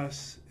was to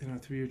us in our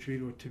 3-year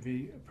retreat or to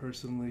me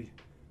personally,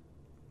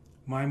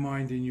 my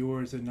mind and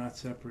yours are not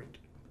separate.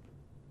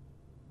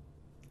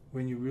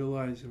 When you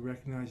realize or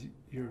recognize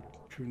your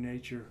true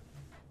nature,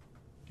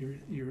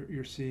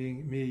 you're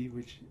seeing me,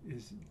 which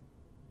is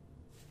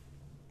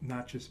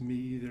not just me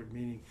either,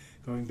 meaning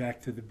going back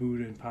to the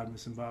Buddha and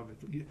Padmasambhava.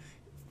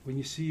 When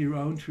you see your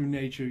own true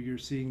nature, you're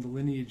seeing the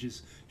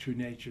lineage's true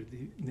nature,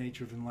 the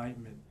nature of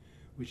enlightenment,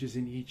 which is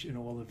in each and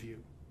all of you.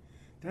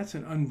 That's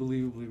an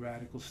unbelievably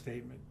radical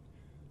statement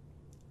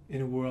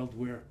in a world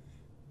where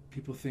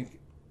people think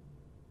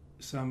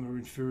some are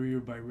inferior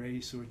by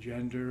race or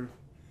gender,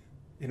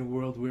 in a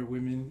world where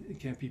women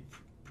can't be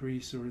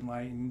priests or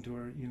enlightened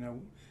or,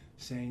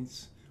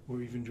 saints,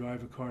 or even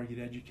drive a car, get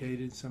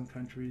educated in some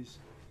countries.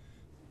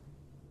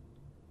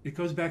 It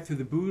goes back to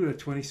the Buddha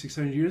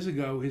 2,600 years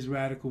ago. His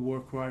radical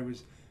war cry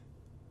was,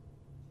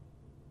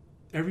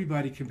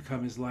 everybody can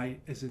become as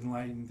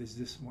enlightened as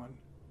this one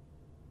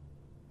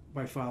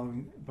by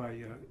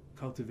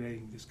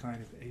cultivating this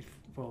kind of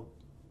 8-fold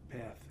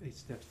path, 8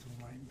 steps to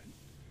enlightenment.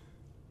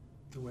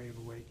 the way of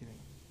awakening.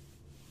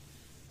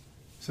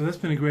 So that's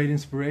been a great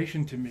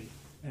inspiration to me.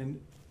 And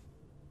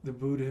the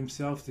Buddha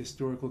himself, the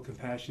historical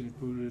compassionate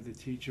Buddha, the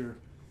teacher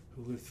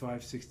who lived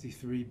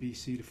 563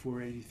 BC to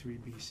 483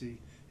 BC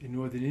in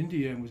northern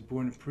India and was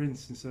born a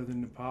prince in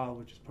southern Nepal,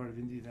 which is part of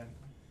India then.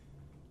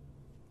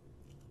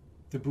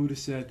 The Buddha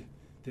said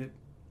that,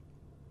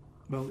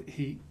 well,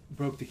 he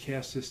broke the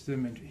caste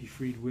system and he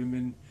freed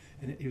women,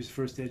 and he was the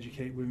first to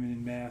educate women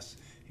in mass.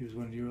 He was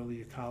one of the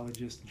early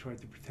ecologists and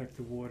tried to protect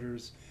the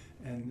waters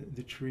and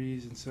the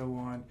trees and so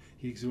on.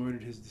 He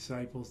exhorted his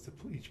disciples to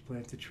each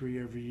plant a tree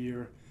every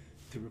year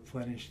to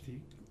replenish the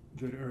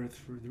good earth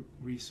for the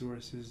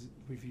resources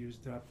we've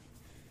used up.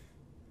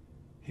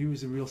 He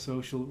was a real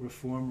social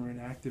reformer and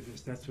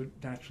activist. That's what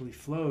naturally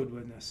flowed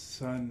when the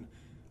sun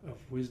of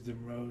wisdom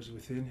rose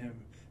within him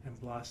and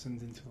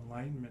blossomed into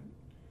enlightenment.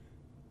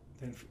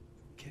 Then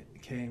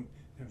came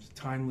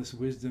timeless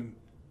wisdom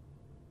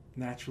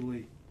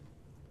naturally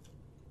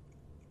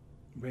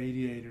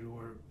radiated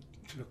or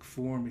took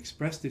form,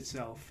 expressed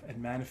itself,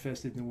 and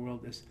manifested in the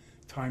world as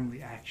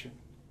timely action.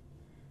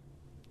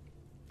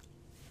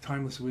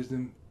 Timeless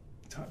wisdom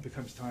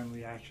becomes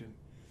timely action.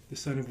 The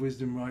sun of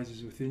wisdom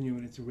rises within you,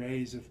 and its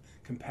rays of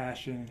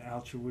compassion,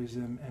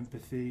 altruism,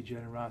 empathy,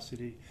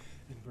 generosity,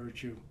 and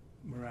virtue,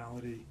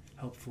 morality,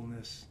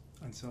 helpfulness,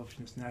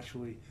 unselfishness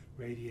naturally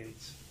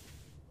radiates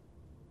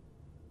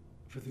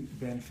for the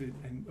benefit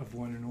of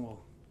one and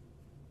all.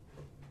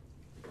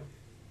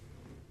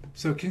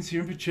 So Khyentse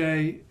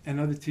Rinpoche and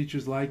other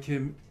teachers like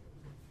him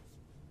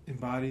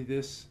embody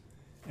this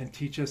and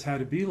teach us how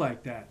to be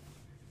like that.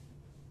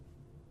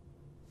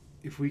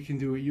 If we can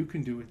do it, you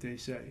can do it, they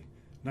say.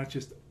 Not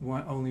just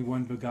only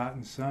one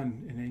begotten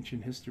son in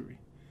ancient history,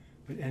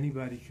 but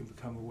anybody can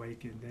become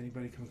awakened.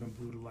 Anybody can become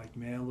Buddha-like,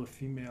 male or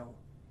female,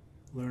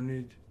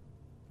 learned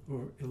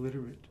or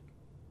illiterate,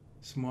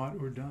 smart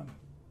or dumb.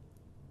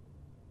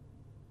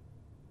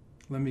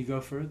 Let me go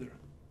further,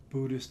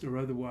 Buddhist or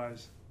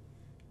otherwise.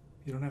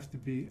 You don't have to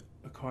be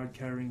a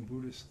card-carrying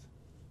Buddhist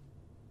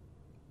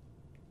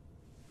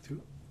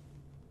to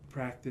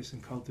practice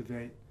and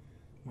cultivate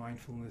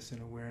mindfulness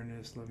and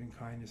awareness, loving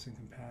kindness and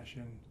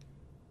compassion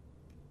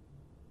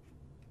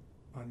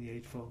on the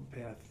Eightfold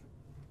Path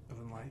of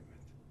enlightenment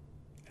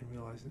and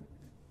realize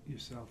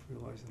yourself,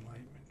 realize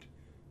enlightenment.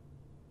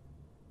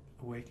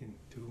 Awaken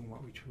to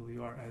what we truly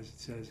are, as it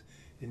says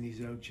in these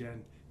Dzogchen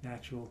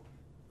natural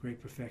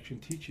great perfection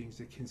teachings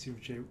that Khyentse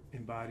Rinpoche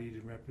embodied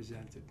and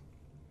represented.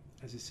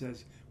 As it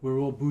says, we're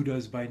all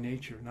Buddhas by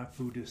nature, not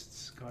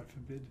Buddhists, God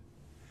forbid.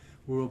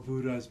 We're all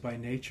Buddhas by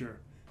nature.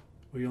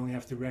 We only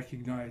have to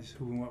recognize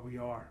who and what we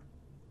are.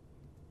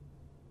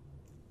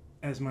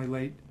 As my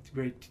late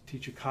great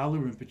teacher Kala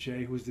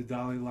Rinpoche, who was the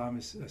Dalai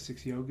Lama's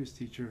Six Yogas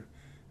teacher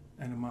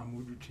and a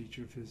Mahamudra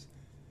teacher of his,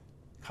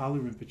 Kala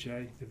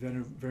Rinpoche,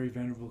 the very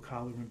venerable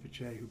Kala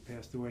Rinpoche, who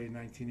passed away in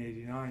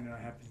 1989, and I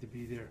happened to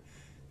be there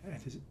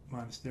at his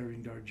monastery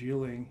in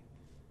Darjeeling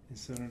in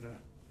Canada,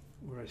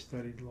 where I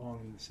studied long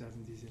in the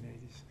 70s and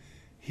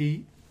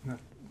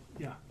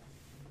 80s.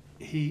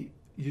 He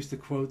used to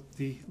quote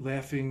the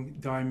Laughing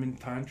Diamond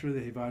Tantra, the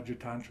Hevajra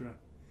Tantra,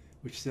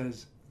 which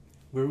says,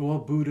 we're all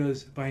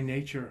Buddhas by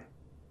nature.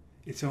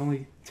 It's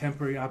only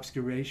temporary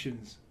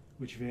obscurations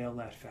which veil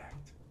that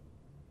fact.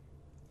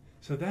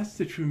 So that's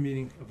the true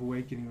meaning of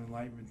awakening and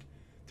enlightenment,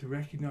 to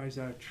recognize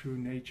our true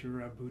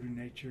nature, our Buddha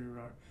nature,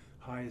 our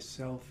highest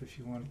self, if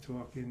you want to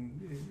talk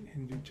in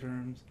Hindu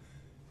terms,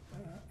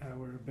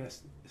 our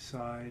best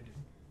side,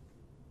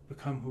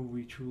 become who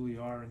we truly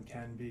are and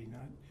can be,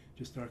 not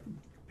just our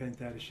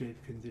bent out of shape,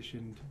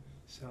 conditioned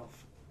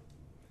self.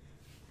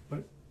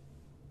 But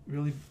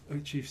really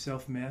achieve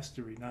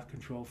self-mastery, not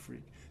control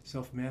freak.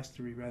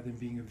 Self-mastery rather than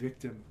being a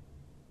victim,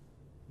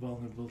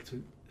 vulnerable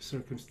to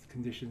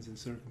conditions and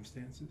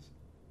circumstances.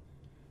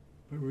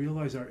 But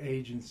realize our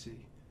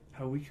agency,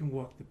 how we can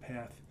walk the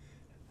path,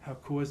 how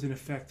cause and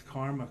effect,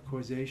 karma,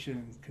 causation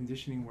and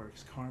conditioning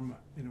works, karma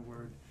in a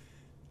word,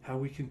 how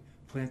we can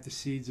plant the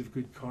seeds of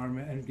good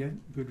karma and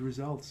get good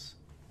results.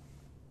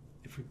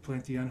 If we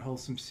plant the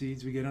unwholesome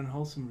seeds, we get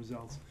unwholesome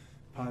results.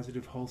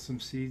 Positive, wholesome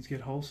seeds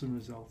get wholesome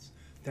results.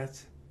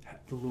 That's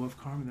the law of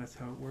karma. That's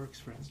how it works,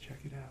 friends. Check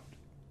it out.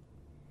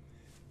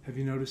 Have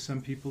you noticed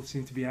some people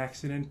seem to be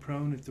accident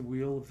prone at the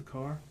wheel of the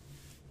car?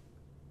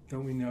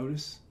 Don't we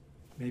notice?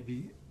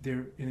 Maybe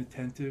they're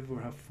inattentive or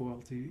have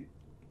faulty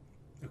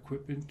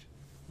equipment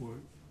or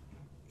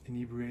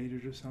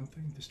inebriated or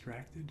something,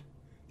 distracted.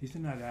 These are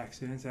not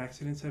accidents.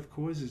 Accidents have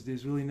causes.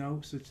 There's really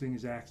no such thing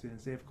as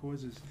accidents. They have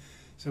causes.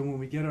 So when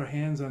we get our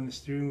hands on the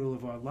steering wheel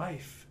of our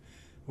life,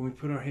 when we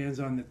put our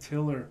hands on the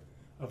tiller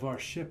of our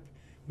ship,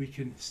 we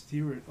can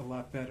steer it a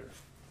lot better,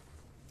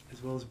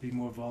 as well as be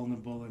more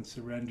vulnerable and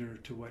surrender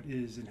to what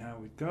is and how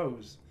it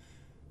goes.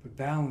 But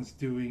balance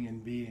doing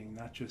and being,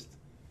 not just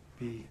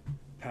be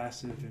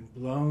passive and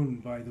blown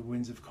by the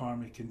winds of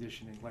karmic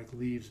conditioning, like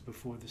leaves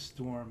before the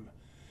storm.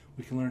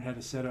 We can learn how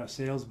to set our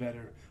sails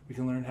better. We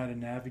can learn how to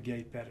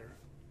navigate better,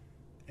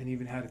 and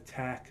even how to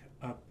tack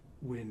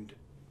upwind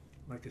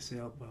like a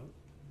sailboat.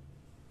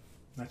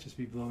 not just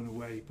be blown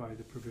away by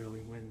the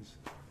prevailing winds.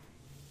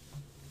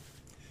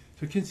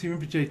 So Khyentse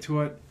Rinpoche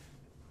taught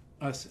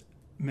us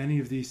many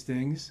of these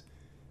things.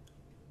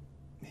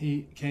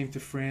 He came to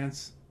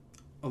France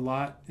a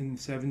lot in the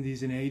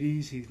 70s and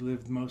 80s. He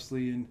lived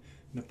mostly in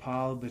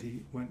Nepal, but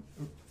he went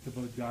to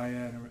Bodh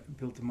Gaya and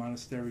built a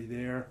monastery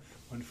there,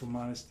 wonderful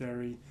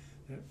monastery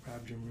that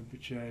Rabjam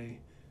Rinpoche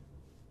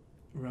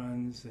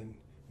runs, and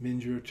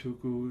Mingyur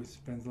Tuku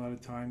spends a lot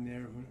of time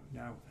there, who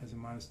now has a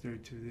monastery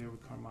too there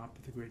with Karmapa,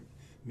 the great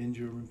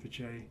Mingyur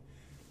Rinpoche,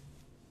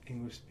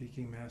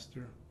 English-speaking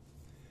master.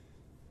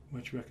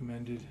 Much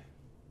recommended.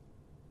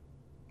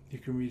 You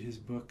can read his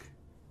book,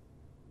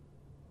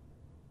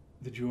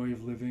 The Joy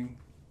of Living.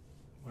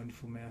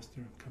 Wonderful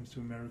master. Comes to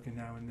America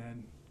now and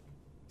then.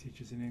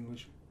 Teaches in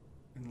English.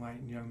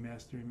 Enlightened young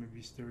master. Maybe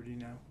he's 30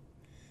 now.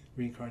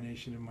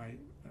 Reincarnation of my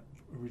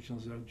original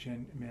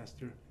Dzogchen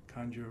master,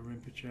 Kanjur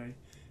Rinpoche,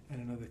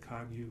 and another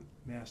Kagyu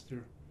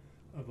master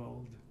of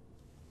old,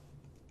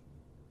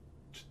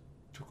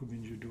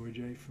 Tukubinju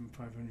Dorje from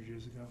 500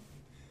 years ago.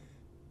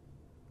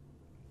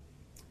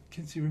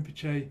 Khyentse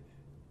Rinpoche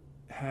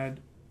had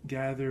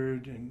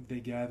gathered, and they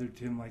gathered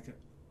to him like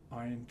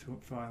iron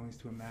filings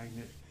to a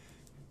magnet,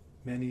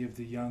 many of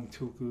the young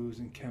tulkus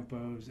and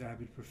kempos,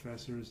 abbot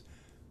professors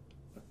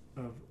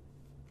of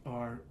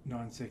our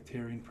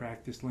non-sectarian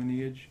practice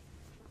lineage.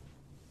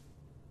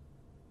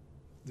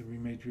 The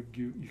Rimé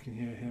Dribgyu, you can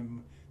hear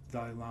him,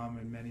 Dalai Lama,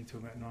 and many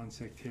talk about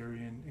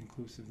non-sectarian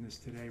inclusiveness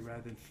today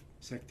rather than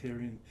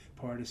sectarian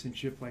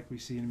partisanship like we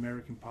see in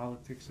American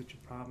politics, such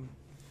a problem.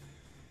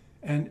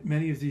 And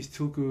many of these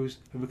tulkus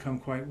have become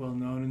quite well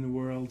known in the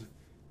world.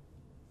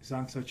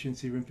 Dzogchen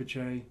Khyentse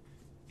Rinpoche,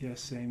 yes,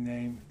 same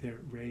name, they're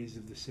rays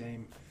of the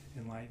same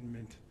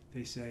enlightenment,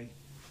 they say.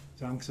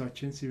 Dzogchen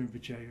Khyentse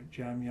Rinpoche,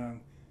 Jamyang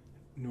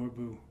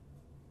Norbu,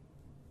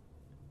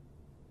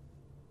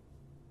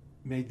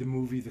 made the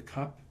movie The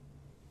Cup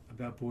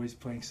about boys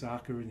playing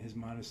soccer in his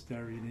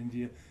monastery in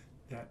India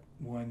that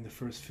won the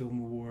first film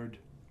award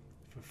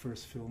for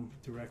first film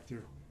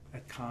director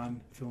at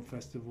Cannes Film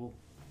Festival.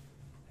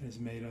 Has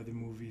made other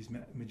movies,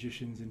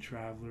 Magicians and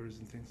Travelers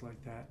and things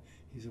like that.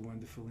 He's a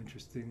wonderful,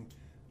 interesting,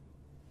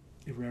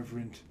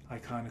 irreverent,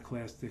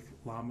 iconoclastic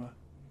Lama.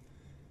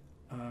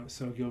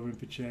 Sogyal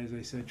Rinpoche, as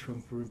I said,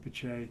 Trungpa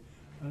Rinpoche,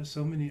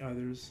 so many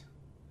others,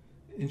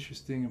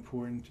 interesting,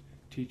 important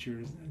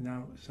teachers,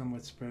 now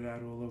somewhat spread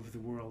out all over the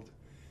world.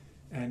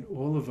 And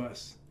all of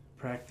us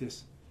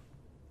practice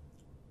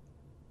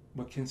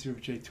what Khyentse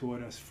Rinpoche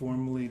taught us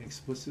formally and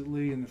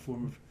explicitly in the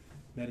form of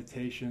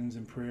meditations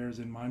and prayers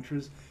and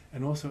mantras,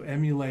 and also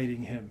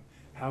emulating him,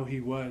 how he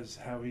was,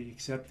 how he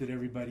accepted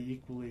everybody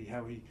equally,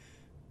 how he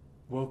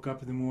woke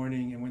up in the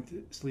morning and went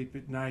to sleep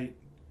at night,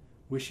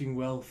 wishing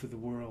well for the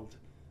world,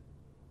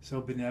 so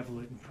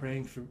benevolent and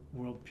praying for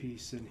world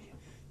peace and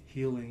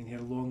healing. And he had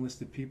a long list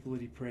of people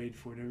that he prayed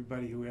for, and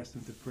everybody who asked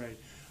him to pray.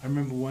 I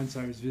remember once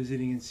I was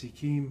visiting in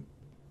Sikkim,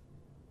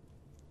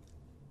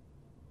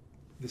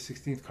 the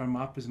 16th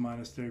Karmapa's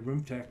monastery,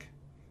 Rumtek,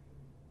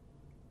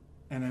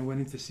 and I went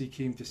into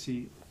Sikkim to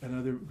see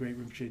another great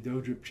Rinpoche,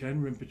 Dodrip Chen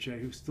Rinpoche,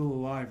 who's still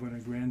alive, one of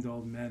the grand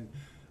old men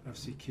of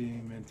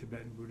Sikkim and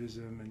Tibetan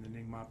Buddhism and the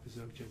Nyingmapa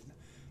Dzogchen.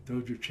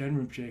 Dodrip Chen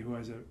Rinpoche, who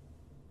has a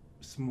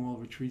small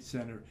retreat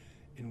center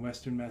in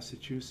western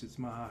Massachusetts,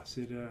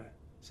 Mahasiddha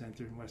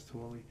Center in West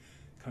Hawley,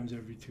 comes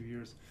every 2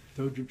 years.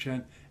 Dodrip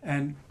Chen.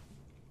 And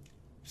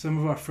some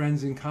of our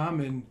friends in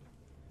common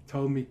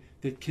told me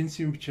that Khyentse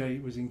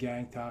Rinpoche was in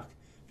Gangtok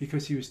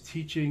because he was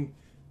teaching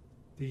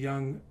the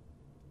young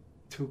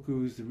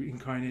tulkus, the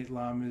reincarnate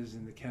lamas,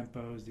 and the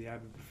kempos, the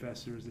abbot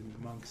professors, and the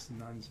monks and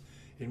nuns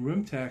in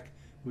Rumtek,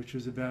 which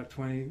was about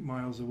 20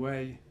 miles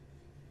away,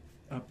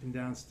 up and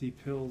down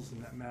steep hills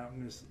in that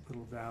mountainous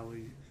little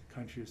valley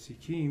country of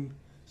Sikkim,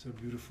 so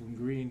beautiful and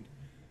green.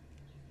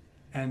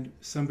 And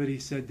somebody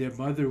said their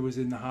mother was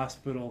in the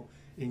hospital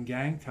in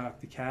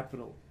Gangtok, the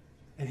capital,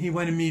 and he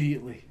went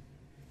immediately.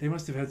 They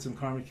must have had some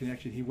karmic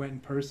connection. He went in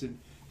person.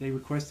 They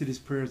requested his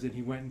prayers, and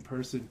he went in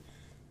person,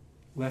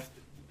 left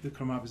the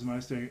Karmapa's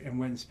monastery, and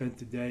went and spent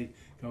the day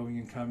going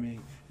and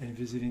coming and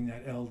visiting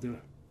that elder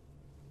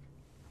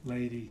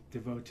lady,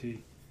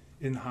 devotee,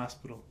 in the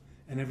hospital.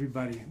 And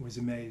everybody was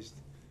amazed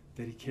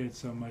that he cared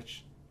so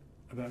much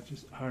about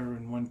just her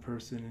and one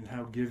person and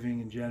how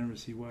giving and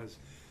generous he was.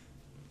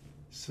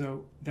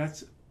 So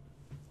that's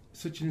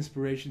such an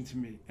inspiration to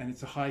me, and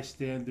it's a high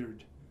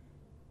standard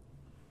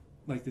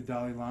like the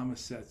Dalai Lama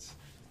sets,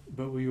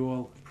 but we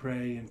all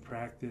pray and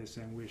practice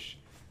and wish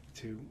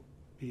to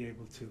be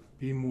able to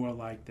be more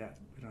like that.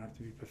 We don't have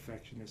to be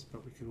perfectionists,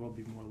 but we could all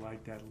be more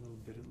like that a little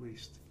bit at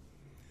least.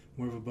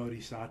 More of a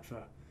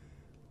bodhisattva,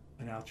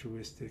 an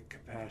altruistic,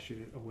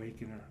 compassionate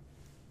awakener,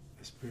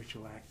 a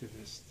spiritual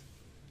activist,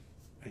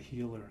 a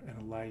healer, and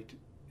a light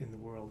in the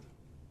world.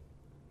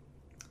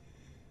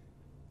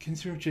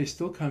 Khyentse Rinpoche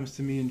still comes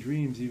to me in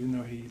dreams, even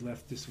though he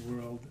left this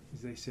world,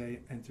 as they say,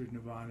 entered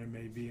nirvana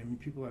maybe. I mean,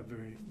 people have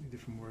very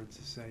different words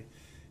to say.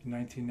 In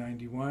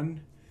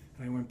 1991,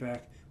 I went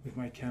back with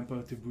my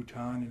Kempo to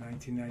Bhutan in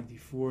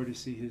 1994 to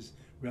see his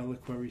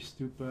reliquary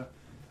stupa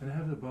And I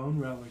have the bone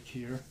relic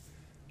here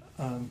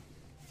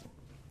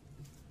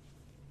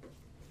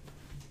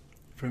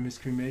from his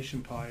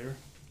cremation pyre,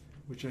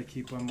 which I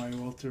keep on my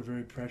altar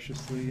very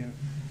preciously, and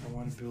I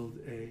want to build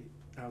a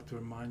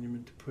outdoor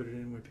monument to put it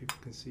in where people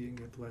can see it and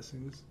get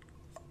blessings.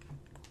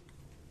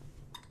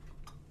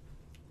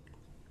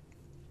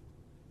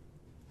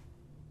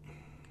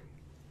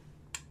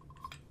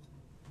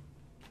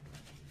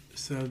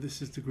 So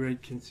this is the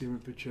great Khyentse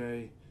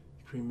Rinpoche,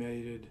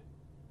 cremated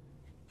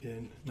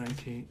in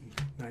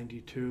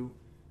 1992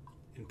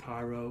 in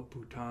Paro,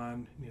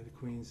 Bhutan, near the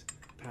Queen's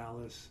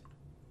Palace.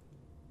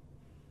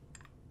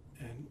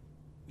 And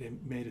they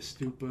made a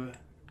stupa.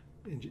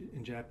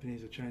 In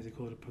Japanese or Chinese they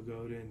call it a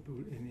pagoda.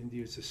 In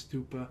India it's a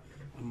stupa,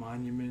 a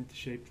monument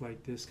shaped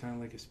like this, kind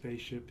of like a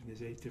spaceship, and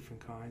there's 8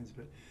 different kinds.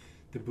 But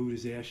the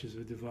Buddha's ashes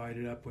were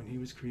divided up when he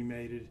was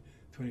cremated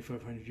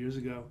 2,500 years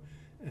ago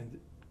and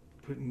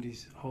put in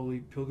these holy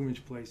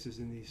pilgrimage places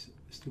in these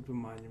stupa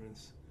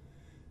monuments.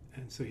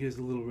 And so here's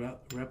a little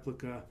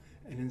replica,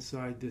 and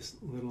inside this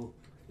little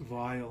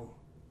vial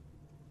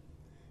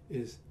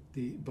is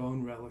the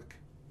bone relic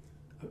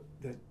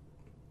that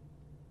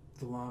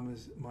the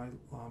lamas, my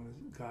lamas,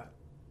 got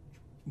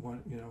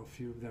one, a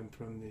few of them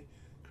from the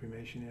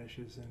cremation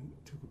ashes, and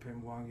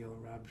Tukupem Wangyal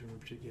and Rabjam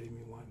Rinpoche gave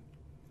me one.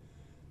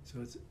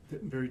 So it's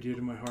very dear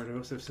to my heart. I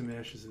also have some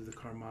ashes of the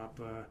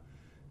Karmapa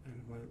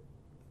and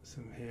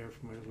some hair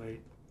from my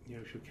late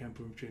Yosho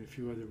Kempo Rinpoche and a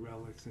few other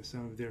relics, and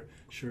some of their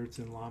shirts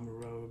and lama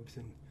robes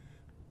and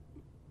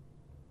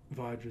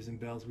vajras and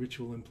bells,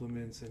 ritual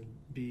implements and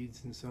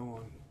beads and so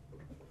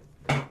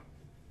on.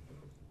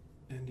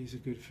 And these are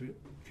good for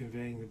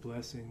conveying the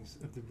blessings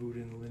of the Buddha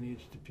and the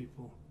lineage to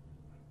people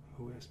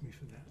who ask me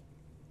for that.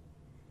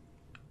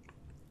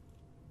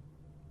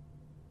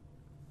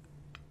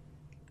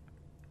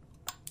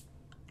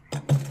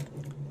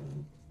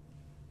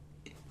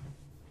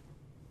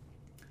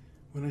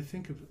 When I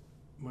think of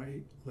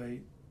my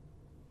late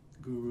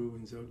guru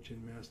and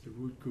Dzogchen master,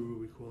 root guru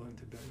we call it in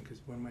Tibetan,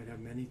 because one might have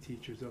many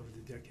teachers over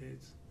the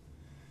decades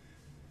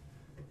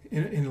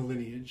in a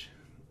lineage.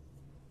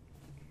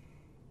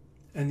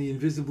 And the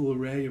invisible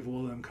array of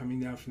all of them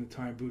coming down from the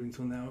time of Buddha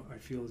until now, I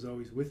feel is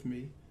always with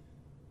me.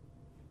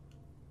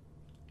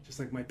 Just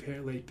like my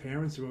late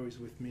parents are always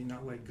with me,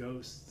 not like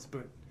ghosts,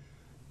 but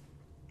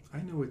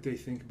I know what they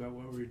think about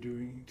what we're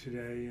doing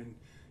today and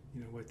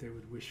what they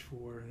would wish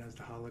for. And as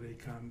the holiday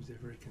comes, they're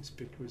very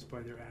conspicuous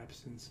by their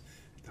absence.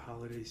 At the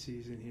holiday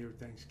season here,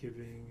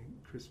 Thanksgiving,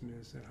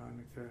 Christmas, and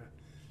Hanukkah,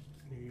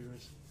 New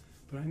Year's.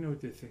 But I know what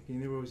they're thinking.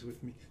 They're always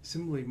with me.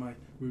 Similarly, my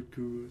root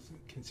gurus,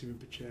 Khyentse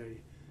Rinpoche,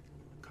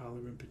 Kala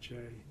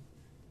Rinpoche,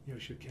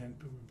 Yosho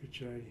Kempo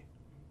Rinpoche,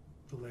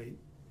 the late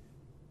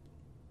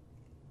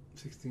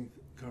 16th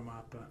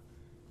Karmapa,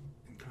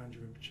 and Kanji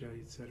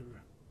Rinpoche, etc.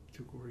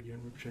 Tukor Yen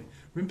Rinpoche.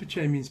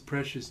 Rinpoche means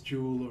precious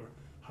jewel or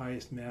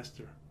highest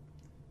master.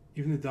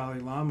 Even the Dalai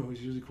Lama,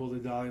 who's usually called the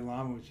Dalai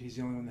Lama, which he's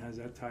the only one that has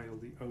that title,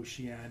 the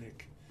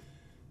oceanic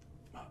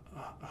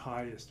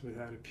highest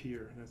without a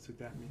peer. That's what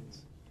that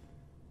means.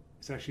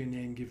 It's actually a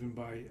name given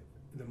by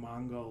the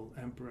Mongol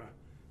emperor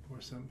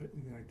or something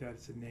like that.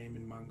 It's a name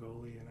in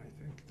Mongolian,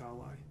 I think,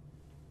 Dalai.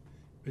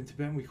 In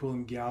Tibetan, we call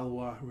him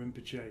Gyalwa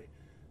Rinpoche,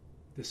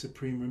 the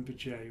Supreme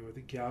Rinpoche, or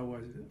the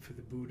Gyalwa for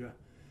the Buddha,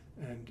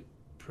 and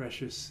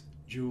precious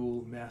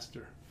jewel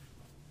master.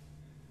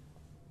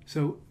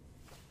 So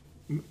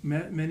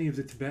many of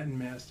the Tibetan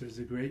masters,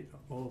 the great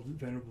old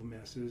venerable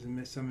masters,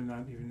 and some are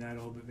not even that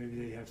old, but maybe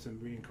they have some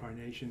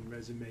reincarnation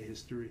resume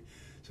history.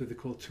 So they're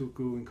called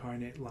Tulku,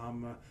 incarnate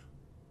Lama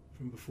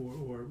from before,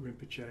 or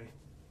Rinpoche.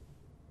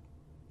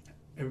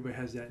 Everybody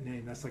has that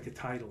name. That's like a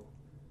title.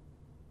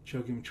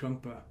 Chogyam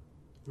Trungpa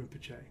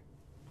Rinpoche,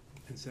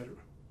 etc.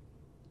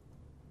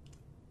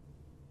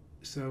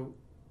 So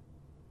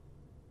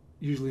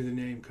usually the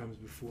name comes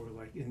before,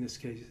 like in this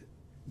case,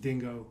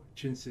 Dilgo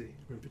Khyentse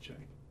Rinpoche.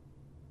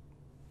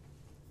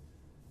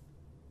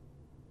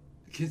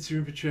 Khyentse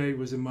Rinpoche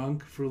was a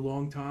monk for a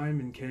long time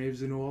in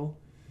caves and all.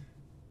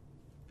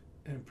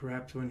 And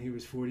perhaps when he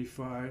was 40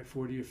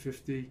 or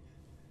 50,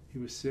 he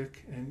was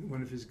sick, and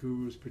one of his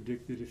gurus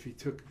predicted if he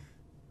took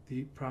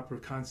the proper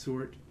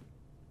consort,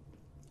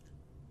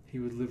 he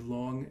would live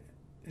long,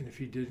 and if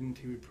he didn't,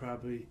 he would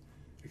probably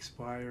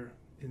expire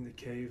in the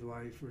cave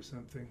life or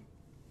something.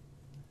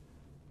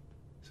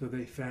 So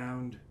they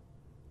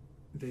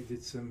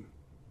did some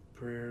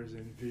prayers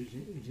and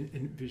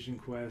vision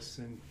quests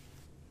and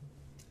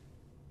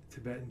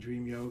Tibetan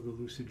dream yoga,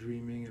 lucid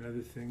dreaming, and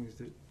other things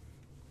that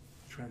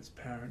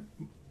transparent,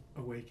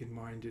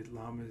 awakened-minded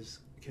lamas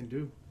can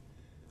do.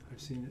 I've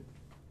seen it.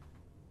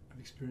 I've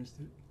experienced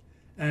it.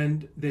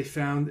 And they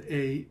found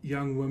a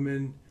young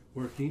woman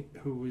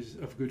who was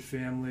of good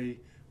family,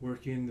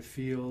 working in the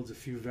fields a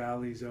few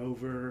valleys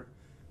over.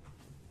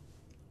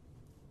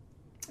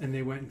 And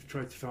they went and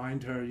tried to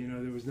find her.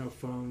 There was no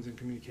phones and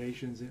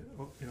communications in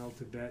old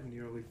Tibet in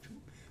the early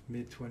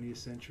mid-20th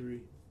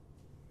century.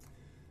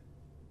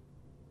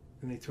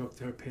 And they talked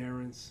to her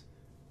parents,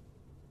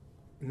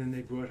 and then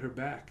they brought her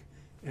back.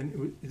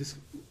 And this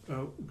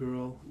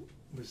girl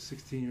was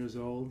 16 years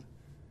old,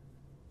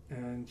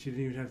 and she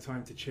didn't even have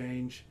time to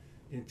change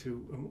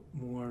into a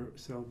more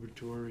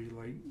celebratory,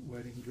 like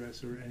wedding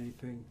dress or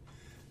anything.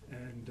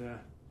 And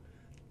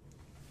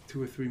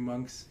 2 or 3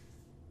 monks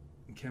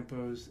and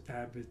Khenpo's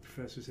abbot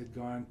professors had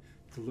gone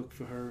to look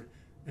for her,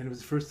 and it was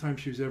the first time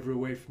she was ever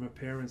away from her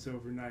parents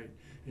overnight.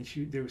 And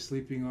they were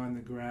sleeping on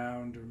the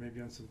ground or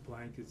maybe on some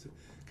blankets,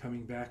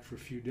 coming back for a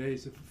few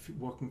days,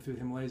 walking through the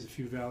Himalayas, a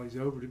few valleys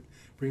over to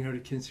bring her to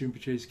Khyentse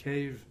Rinpoche's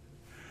cave.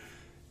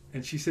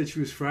 And she said she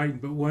was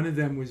frightened, but one of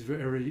them was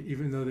very,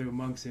 even though they were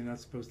monks, they're not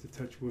supposed to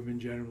touch women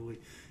generally.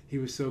 He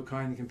was so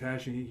kind and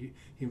compassionate.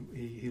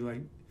 He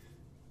like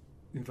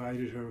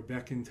invited her,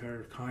 beckoned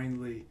her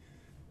kindly.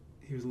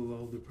 He was a little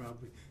older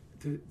probably,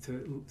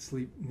 to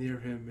sleep near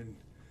him, and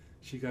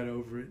she got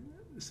over it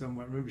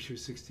somewhat. Remember, she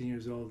was 16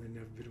 years old and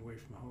never been away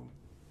from home.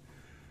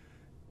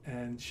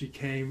 And she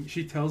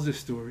tells this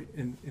story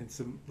in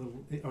some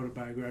little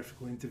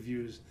autobiographical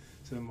interviews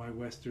some of my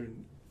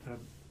Western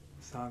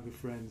Sangha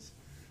friends,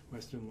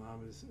 Western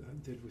Lamas,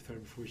 did with her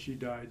before she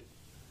died,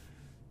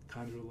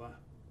 Khandrula.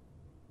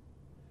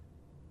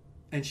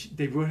 And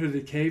they brought her to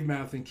the cave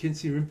mouth, and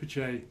Khyentse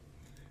Rinpoche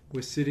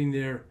was sitting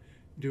there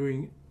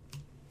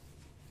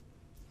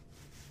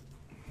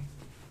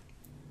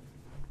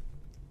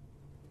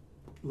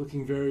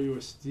looking very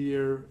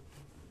austere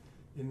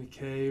in the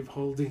cave,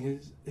 holding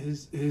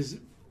his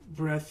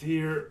breath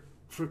here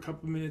for a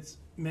couple of minutes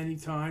many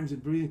times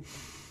and breathing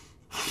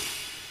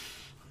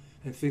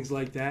and things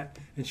like that.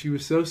 And she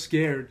was so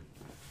scared.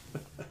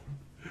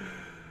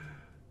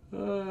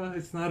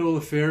 It's not all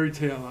a fairy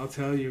tale, I'll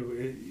tell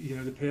you.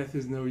 The path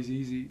isn't always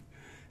easy.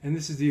 And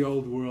this is the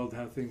old world,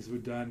 how things were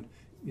done,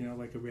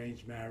 like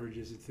arranged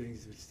marriages and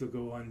things that still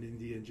go on in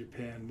India and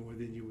Japan more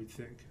than you would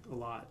think, a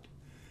lot.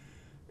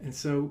 And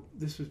so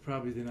this was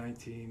probably the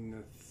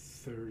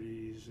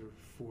 1930s or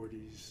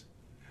 40s,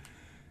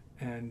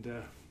 and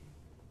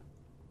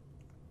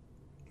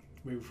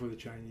way before the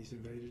Chinese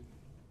invaded.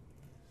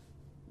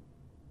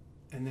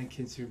 And then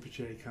Khyentse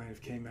Rinpoche kind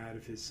of came out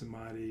of his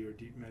samadhi or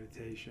deep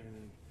meditation,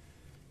 and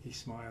he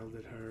smiled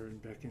at her and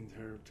beckoned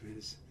her to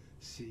his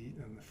seat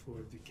on the floor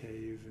of the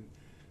cave, and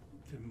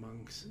the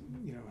monks,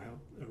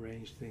 helped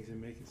arrange things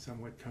and make it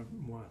somewhat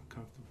more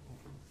comfortable.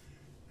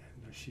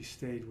 And she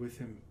stayed with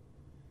him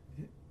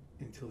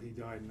until he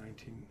died in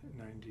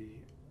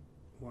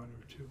 1991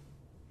 or 2.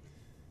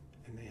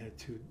 And they had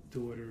 2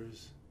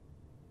 daughters,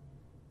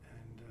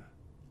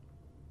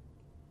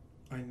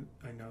 and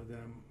I know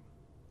them.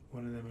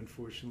 One of them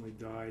unfortunately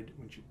died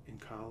in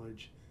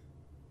college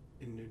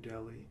in New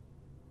Delhi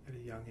at a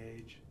young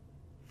age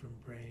from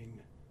brain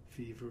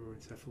fever or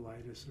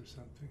encephalitis or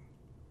something.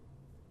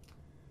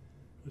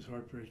 It was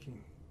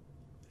heartbreaking.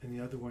 And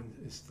the other one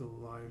is still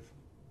alive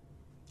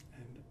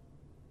and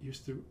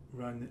used to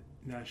run the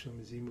National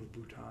Museum of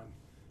Bhutan.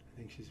 I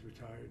think she's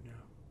retired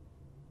now.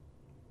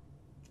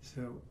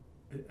 So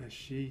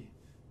she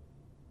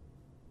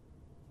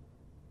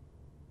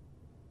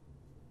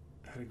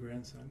had a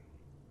grandson,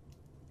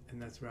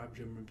 and that's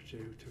Rabjam Rinpoche,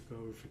 who took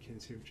over for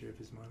Khyentse Rinpoche of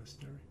his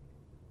monastery.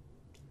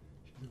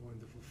 She's a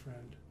wonderful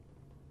friend.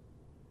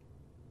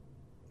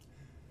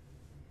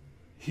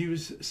 He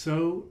was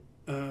so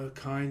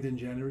kind and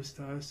generous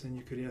to us, and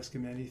you could ask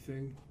him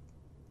anything.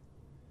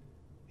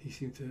 He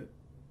seemed to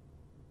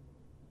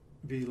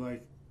be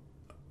like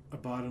a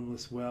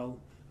bottomless well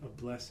of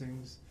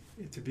blessings.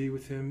 To be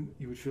with him,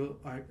 you would feel,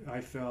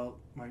 I felt,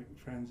 my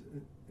friends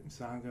and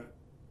Sangha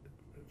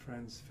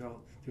friends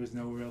felt there was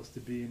nowhere else to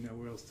be and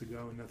nowhere else to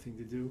go and nothing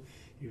to do,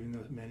 even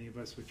though many of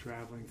us were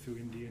traveling through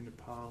India,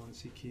 Nepal, and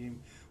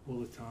Sikkim all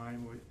the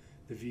time, where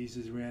the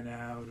visas ran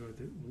out or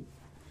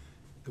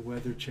the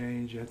weather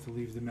changed. You had to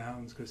leave the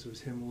mountains because it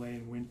was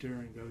Himalayan winter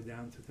and go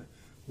down to the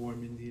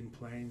warm Indian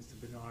plains, to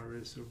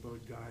Benares or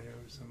Bodh Gaya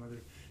or some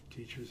other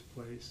teacher's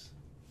place.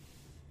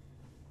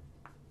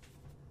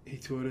 He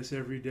taught us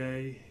every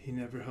day. He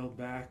never held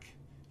back.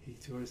 He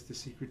taught us the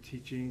secret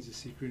teachings, the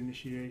secret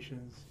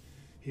initiations.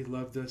 He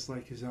loved us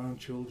like his own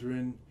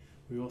children.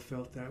 We all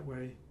felt that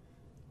way.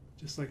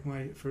 Just like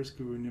my first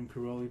guru, Nim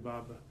Karoli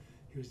Baba.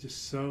 He was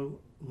just so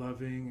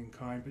loving and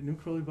kind. But Nim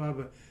Karoli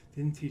Baba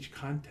didn't teach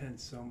content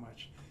so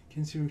much.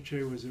 Khyentse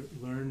Rinpoche was a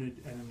learned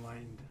and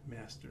enlightened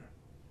master.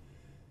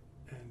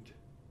 And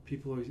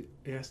people always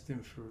asked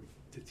him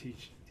to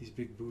teach these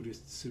big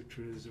Buddhist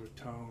sutras or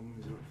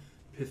tomes or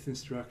pith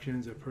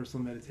instructions or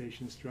personal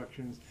meditation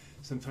instructions,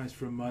 sometimes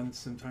for a month,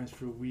 sometimes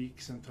for a week,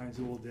 sometimes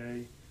all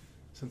day,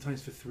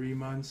 sometimes for 3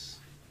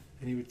 months,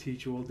 and he would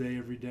teach all day,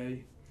 every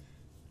day.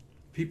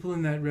 People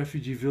in that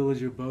refugee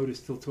village of Bodha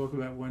still talk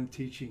about one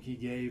teaching he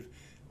gave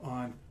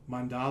on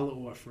mandala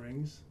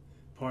offerings,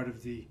 part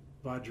of the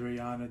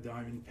Vajrayana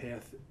Diamond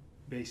Path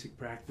basic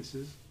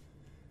practices,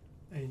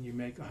 and you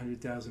make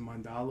 100,000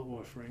 mandala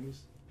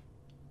offerings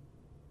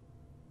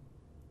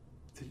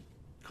to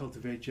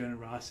cultivate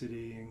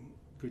generosity and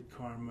good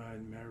karma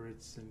and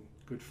merits and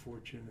good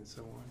fortune and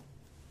so on.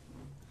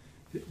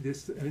 And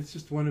it's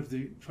just one of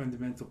the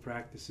fundamental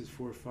practices,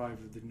 4 or 5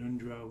 of the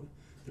Nundro,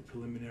 the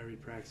preliminary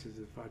practices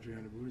of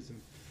Vajrayana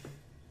Buddhism.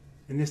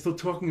 And they're still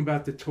talking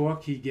about the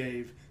talk he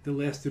gave that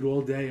lasted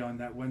all day on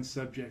that one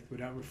subject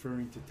without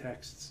referring to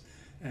texts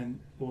and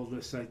all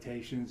the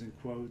citations and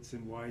quotes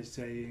and wise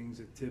sayings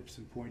and tips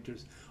and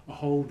pointers. A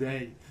whole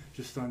day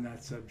just on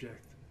that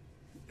subject.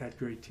 That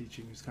great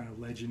teaching was kind of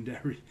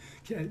legendary.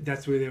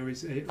 That's where they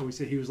always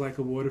say he was like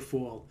a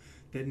waterfall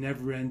that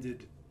never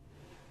ended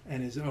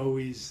and is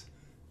always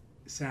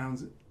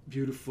sounds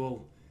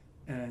beautiful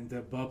and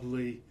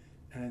bubbly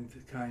and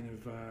kind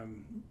of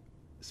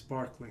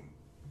sparkling.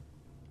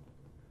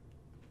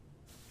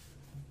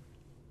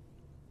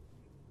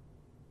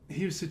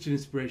 He was such an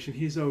inspiration.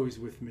 He's always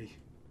with me.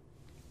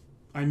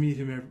 I meet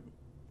him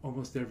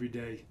almost every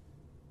day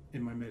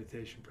in my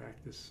meditation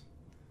practice.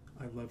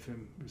 I love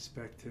him,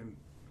 respect him.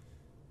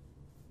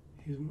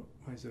 He's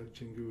my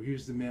Dzogchen guru. He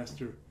was the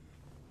master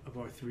of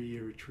our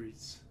 3-year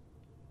retreats,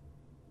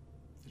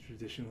 the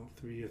traditional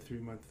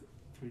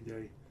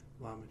 3-day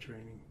Lama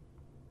training.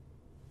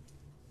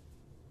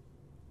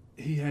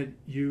 He had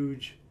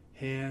huge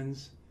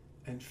hands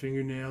and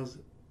fingernails.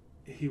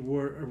 He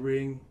wore a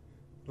ring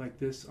like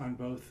this on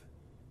both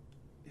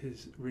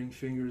his ring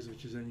fingers,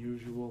 which is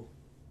unusual.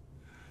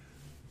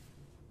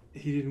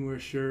 He didn't wear a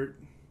shirt.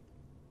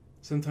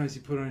 Sometimes he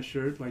put on a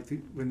shirt, like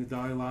when the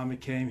Dalai Lama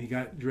came, he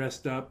got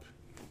dressed up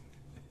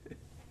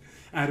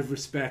out of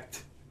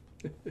respect.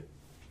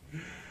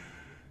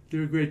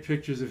 There are great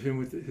pictures of him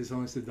with His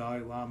Holiness the Dalai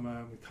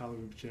Lama, with Kala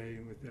Rinpoche,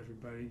 and with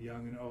everybody,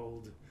 young and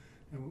old,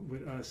 and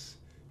with us.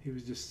 He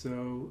was just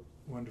so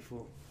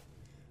wonderful.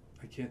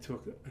 I can't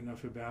talk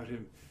enough about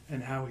him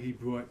and how he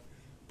brought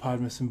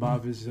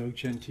Padmasambhava's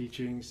Dzogchen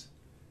teachings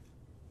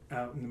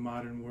out in the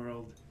modern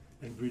world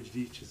and bridged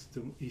East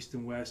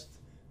and West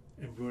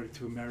and brought it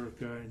to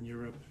America and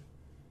Europe.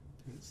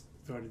 And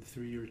started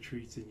 3-year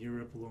retreats in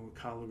Europe along with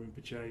Kala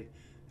Rinpoche,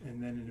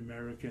 and then in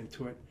America, and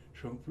taught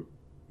Trungpa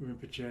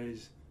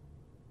Rinpoche's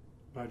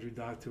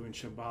Vajradhatu and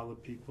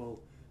Shambhala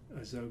people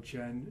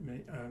Dzogchen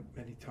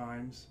many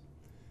times.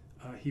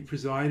 He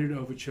presided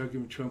over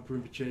Chogyam Trungpa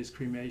Rinpoche's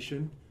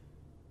cremation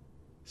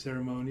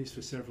ceremonies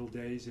for several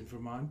days in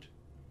Vermont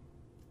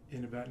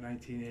in about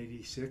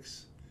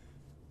 1986.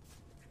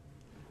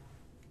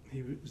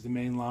 He was the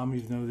main Lama,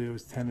 even though there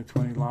was 10 or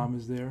 20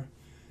 Lamas there.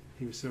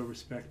 He was so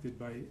respected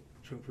by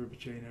Trungpa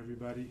Rinpoche and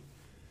everybody.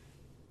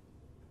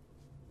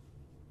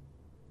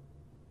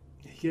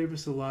 He gave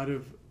us a lot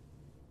of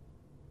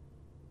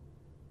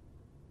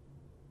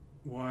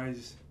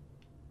wise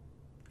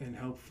and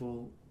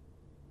helpful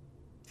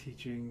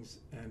teachings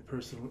and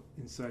personal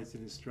insights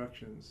and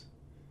instructions.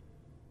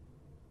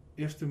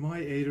 After my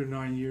 8 or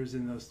 9 years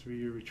in those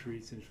 3-year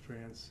retreats in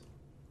France,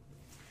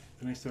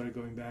 then I started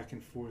going back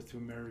and forth to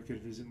America to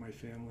visit my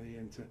family,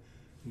 and to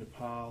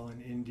Nepal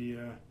and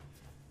India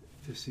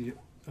to see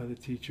other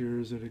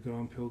teachers, or to go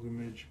on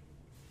pilgrimage,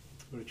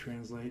 or to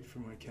translate for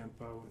my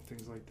Kempo and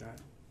things like that.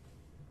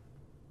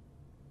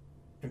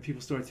 And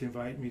people started to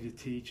invite me to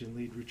teach and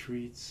lead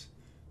retreats,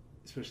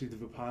 especially the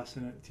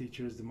Vipassana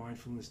teachers, the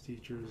mindfulness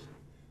teachers,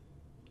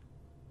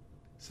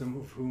 some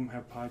of whom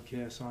have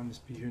podcasts on this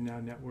Be Here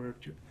Now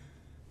network: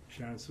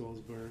 Sharon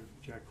Salzberg,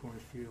 Jack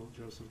Cornfield,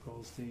 Joseph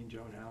Goldstein,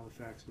 Joan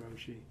Halifax,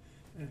 Roshi,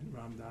 and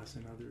Ram Dass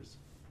and others.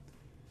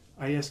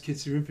 I asked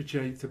Khyentse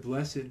Rinpoche to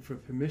bless it for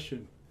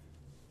permission,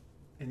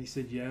 and he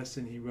said yes,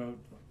 and he wrote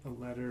a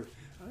letter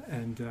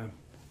and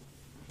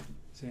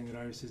saying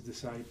that I was his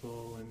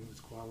disciple and was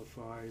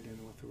qualified and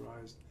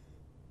authorized.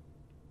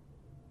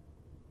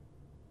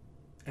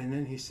 And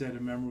then he said a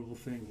memorable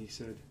thing. He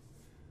said,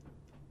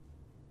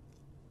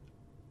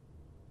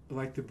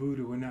 like the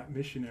Buddha, we're not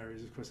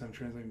missionaries. Of course, I'm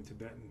translating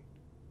Tibetan.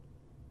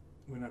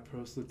 We're not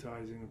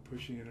proselytizing or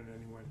pushing it on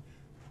anyone.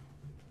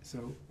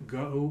 So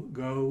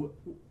go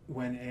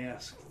when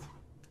asked.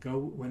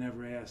 Go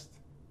whenever asked.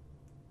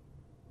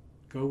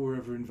 Go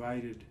wherever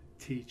invited.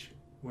 Teach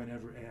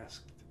whenever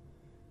asked.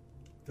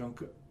 Don't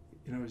go,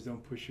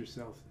 don't push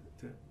yourself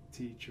to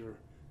teach or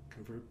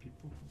convert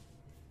people.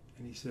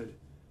 And he said,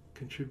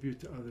 contribute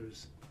to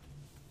others.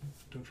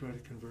 Don't try to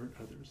convert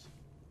others.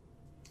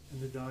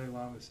 And the Dalai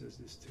Lama says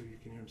this too. You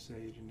can hear him say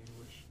it in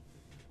English.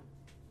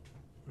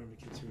 Remember,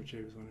 Khyentse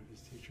Rinpoche was one of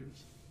his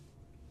teachers.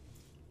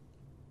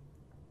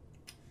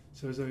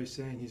 So as I was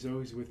saying, he's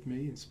always with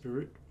me in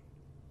spirit.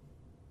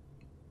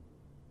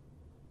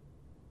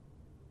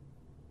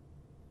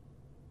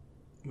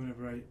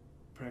 Whenever I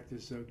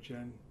practice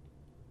Dzogchen,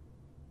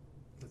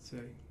 let's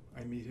say,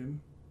 I meet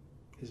him,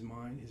 his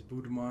mind, his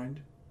Buddha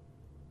mind,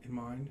 in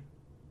mind,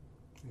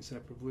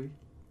 inseparably.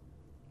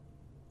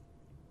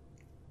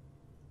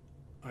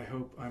 I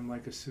hope I'm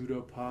like a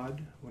pseudopod,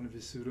 one of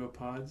his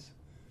pseudopods,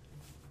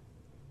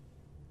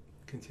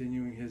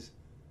 continuing his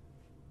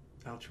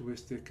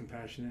altruistic,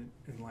 compassionate,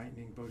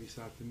 enlightening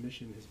bodhisattva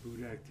mission, his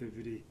Buddha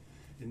activity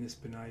in this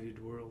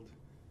benighted world.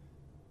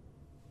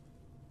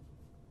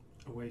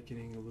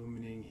 Awakening,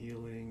 illumining,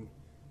 healing,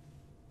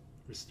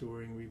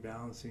 restoring,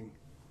 rebalancing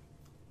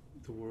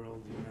the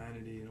world,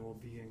 humanity, and all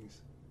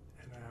beings,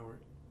 and our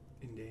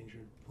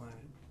endangered planet.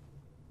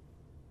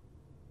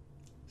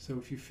 So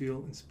if you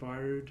feel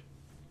inspired,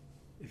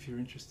 if you're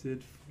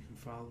interested, you can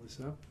follow this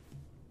up.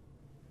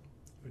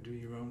 or do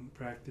your own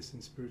practice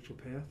and spiritual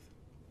path.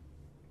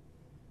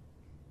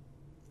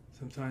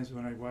 Sometimes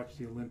when I watch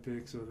the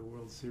Olympics or the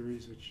World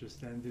Series, which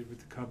just ended with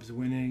the Cubs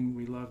winning,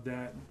 we love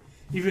that.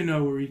 Even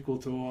though we're equal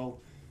to all,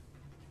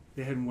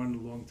 they hadn't won in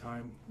a long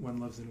time. One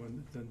loves and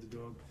one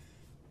underdog.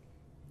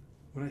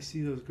 When I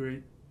see those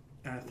great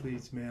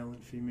athletes, male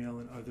and female,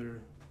 and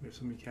other, we have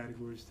so many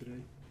categories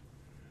today,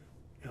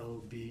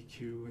 L, B,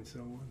 Q, and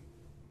so on.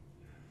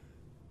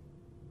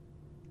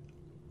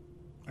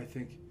 I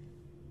think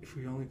if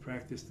we only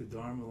practiced the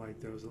Dharma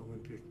like those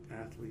Olympic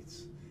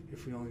athletes,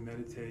 if we only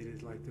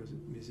meditated like those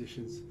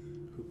musicians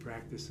who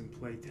practice and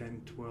play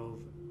 10, 12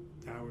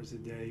 hours a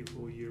day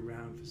all year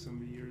round for so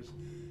many years,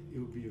 it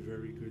would be a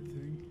very good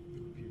thing.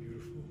 It would be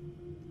beautiful.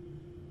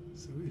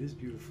 So it is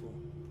beautiful.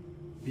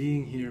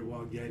 Being here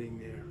while getting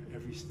there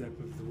every step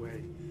of the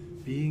way.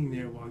 Being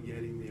there while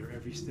getting there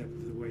every step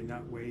of the way,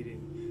 not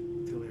waiting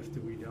until after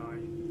we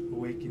die.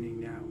 Awakening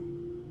now.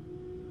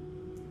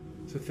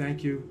 So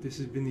thank you. This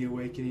has been the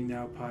Awakening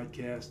Now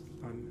podcast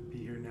on Be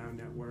Here Now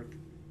Network.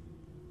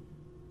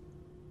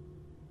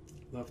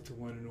 Love to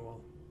one and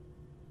all.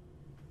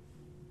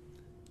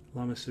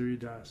 Lama Surya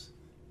Das,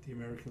 the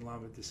American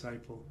Lama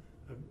disciple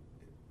of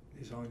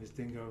His Holiness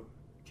Dilgo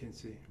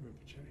Khyentse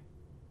Rinpoche.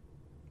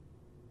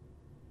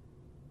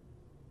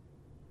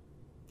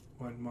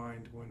 One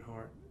mind, one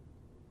heart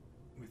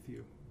with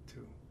you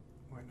too.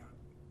 Why not?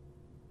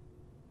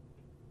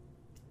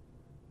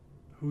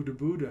 Who the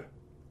Buddha?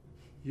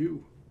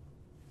 You.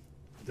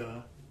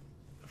 Duh.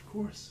 Of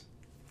course.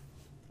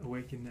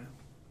 Awaken now.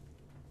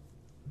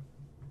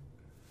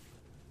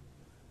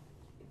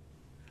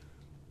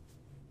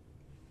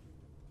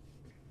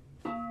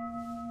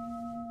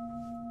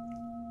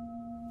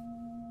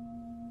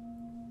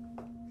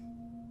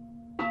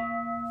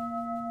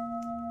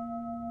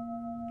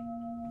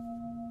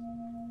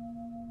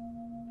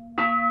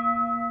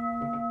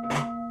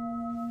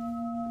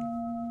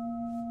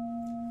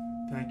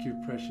 Thank you,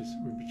 precious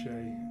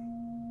Rinpoche,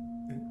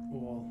 and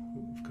all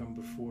who have come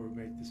before who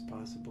make this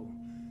possible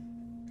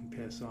and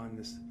pass on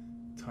this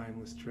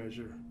timeless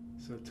treasure,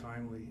 so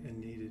timely and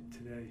needed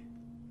today.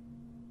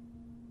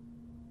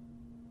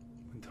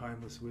 When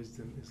timeless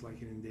wisdom is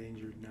like an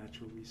endangered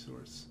natural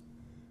resource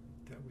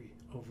that we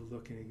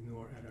overlook and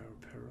ignore at our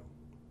peril.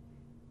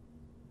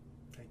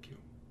 Thank you,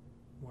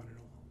 one and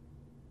all.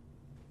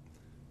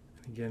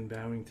 And again,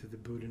 bowing to the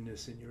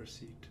Buddha-ness in your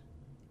seat.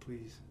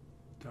 Please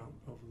don't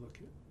overlook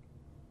it.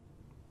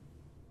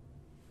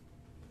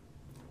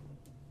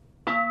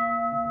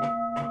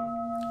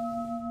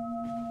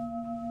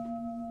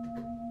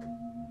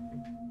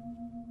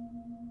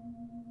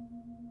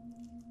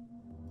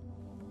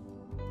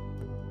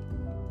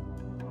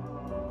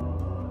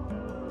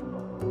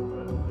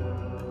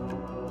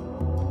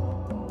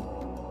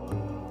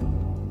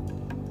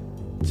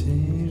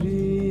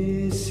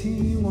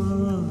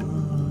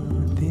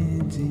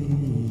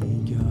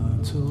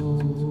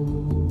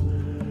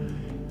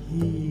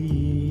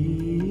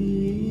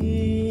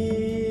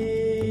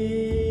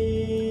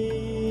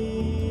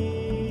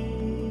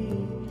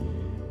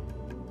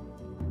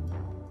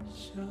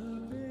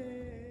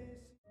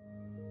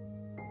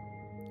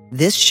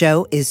 This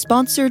show is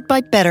sponsored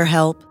by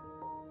BetterHelp.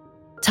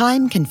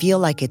 Time can feel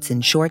like it's in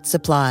short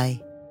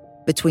supply.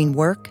 Between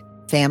work,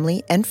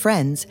 family, and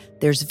friends,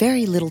 there's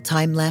very little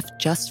time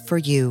left just for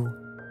you.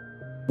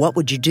 What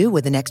would you do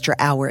with an extra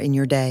hour in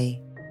your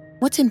day?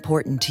 What's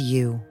important to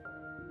you?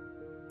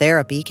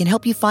 Therapy can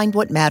help you find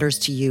what matters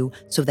to you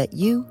so that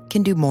you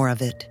can do more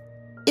of it.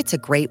 It's a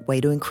great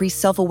way to increase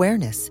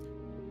self-awareness,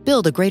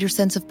 build a greater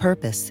sense of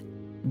purpose,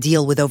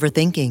 deal with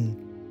overthinking,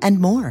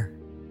 and more.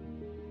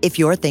 If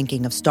you're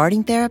thinking of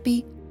starting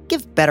therapy,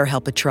 give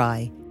BetterHelp a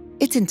try.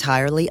 It's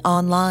entirely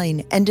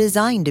online and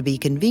designed to be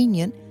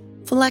convenient,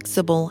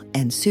 flexible,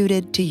 and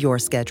suited to your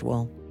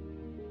schedule.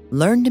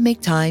 Learn to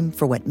make time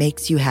for what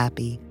makes you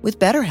happy with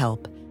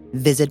BetterHelp.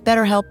 Visit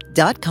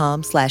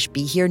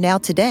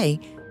BetterHelp.com/BeHereNow today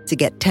to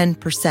get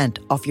 10%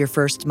 off your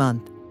first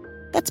month.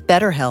 That's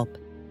BetterHelp,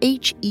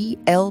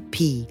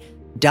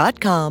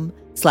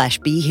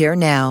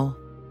 HELP.com/BeHereNow.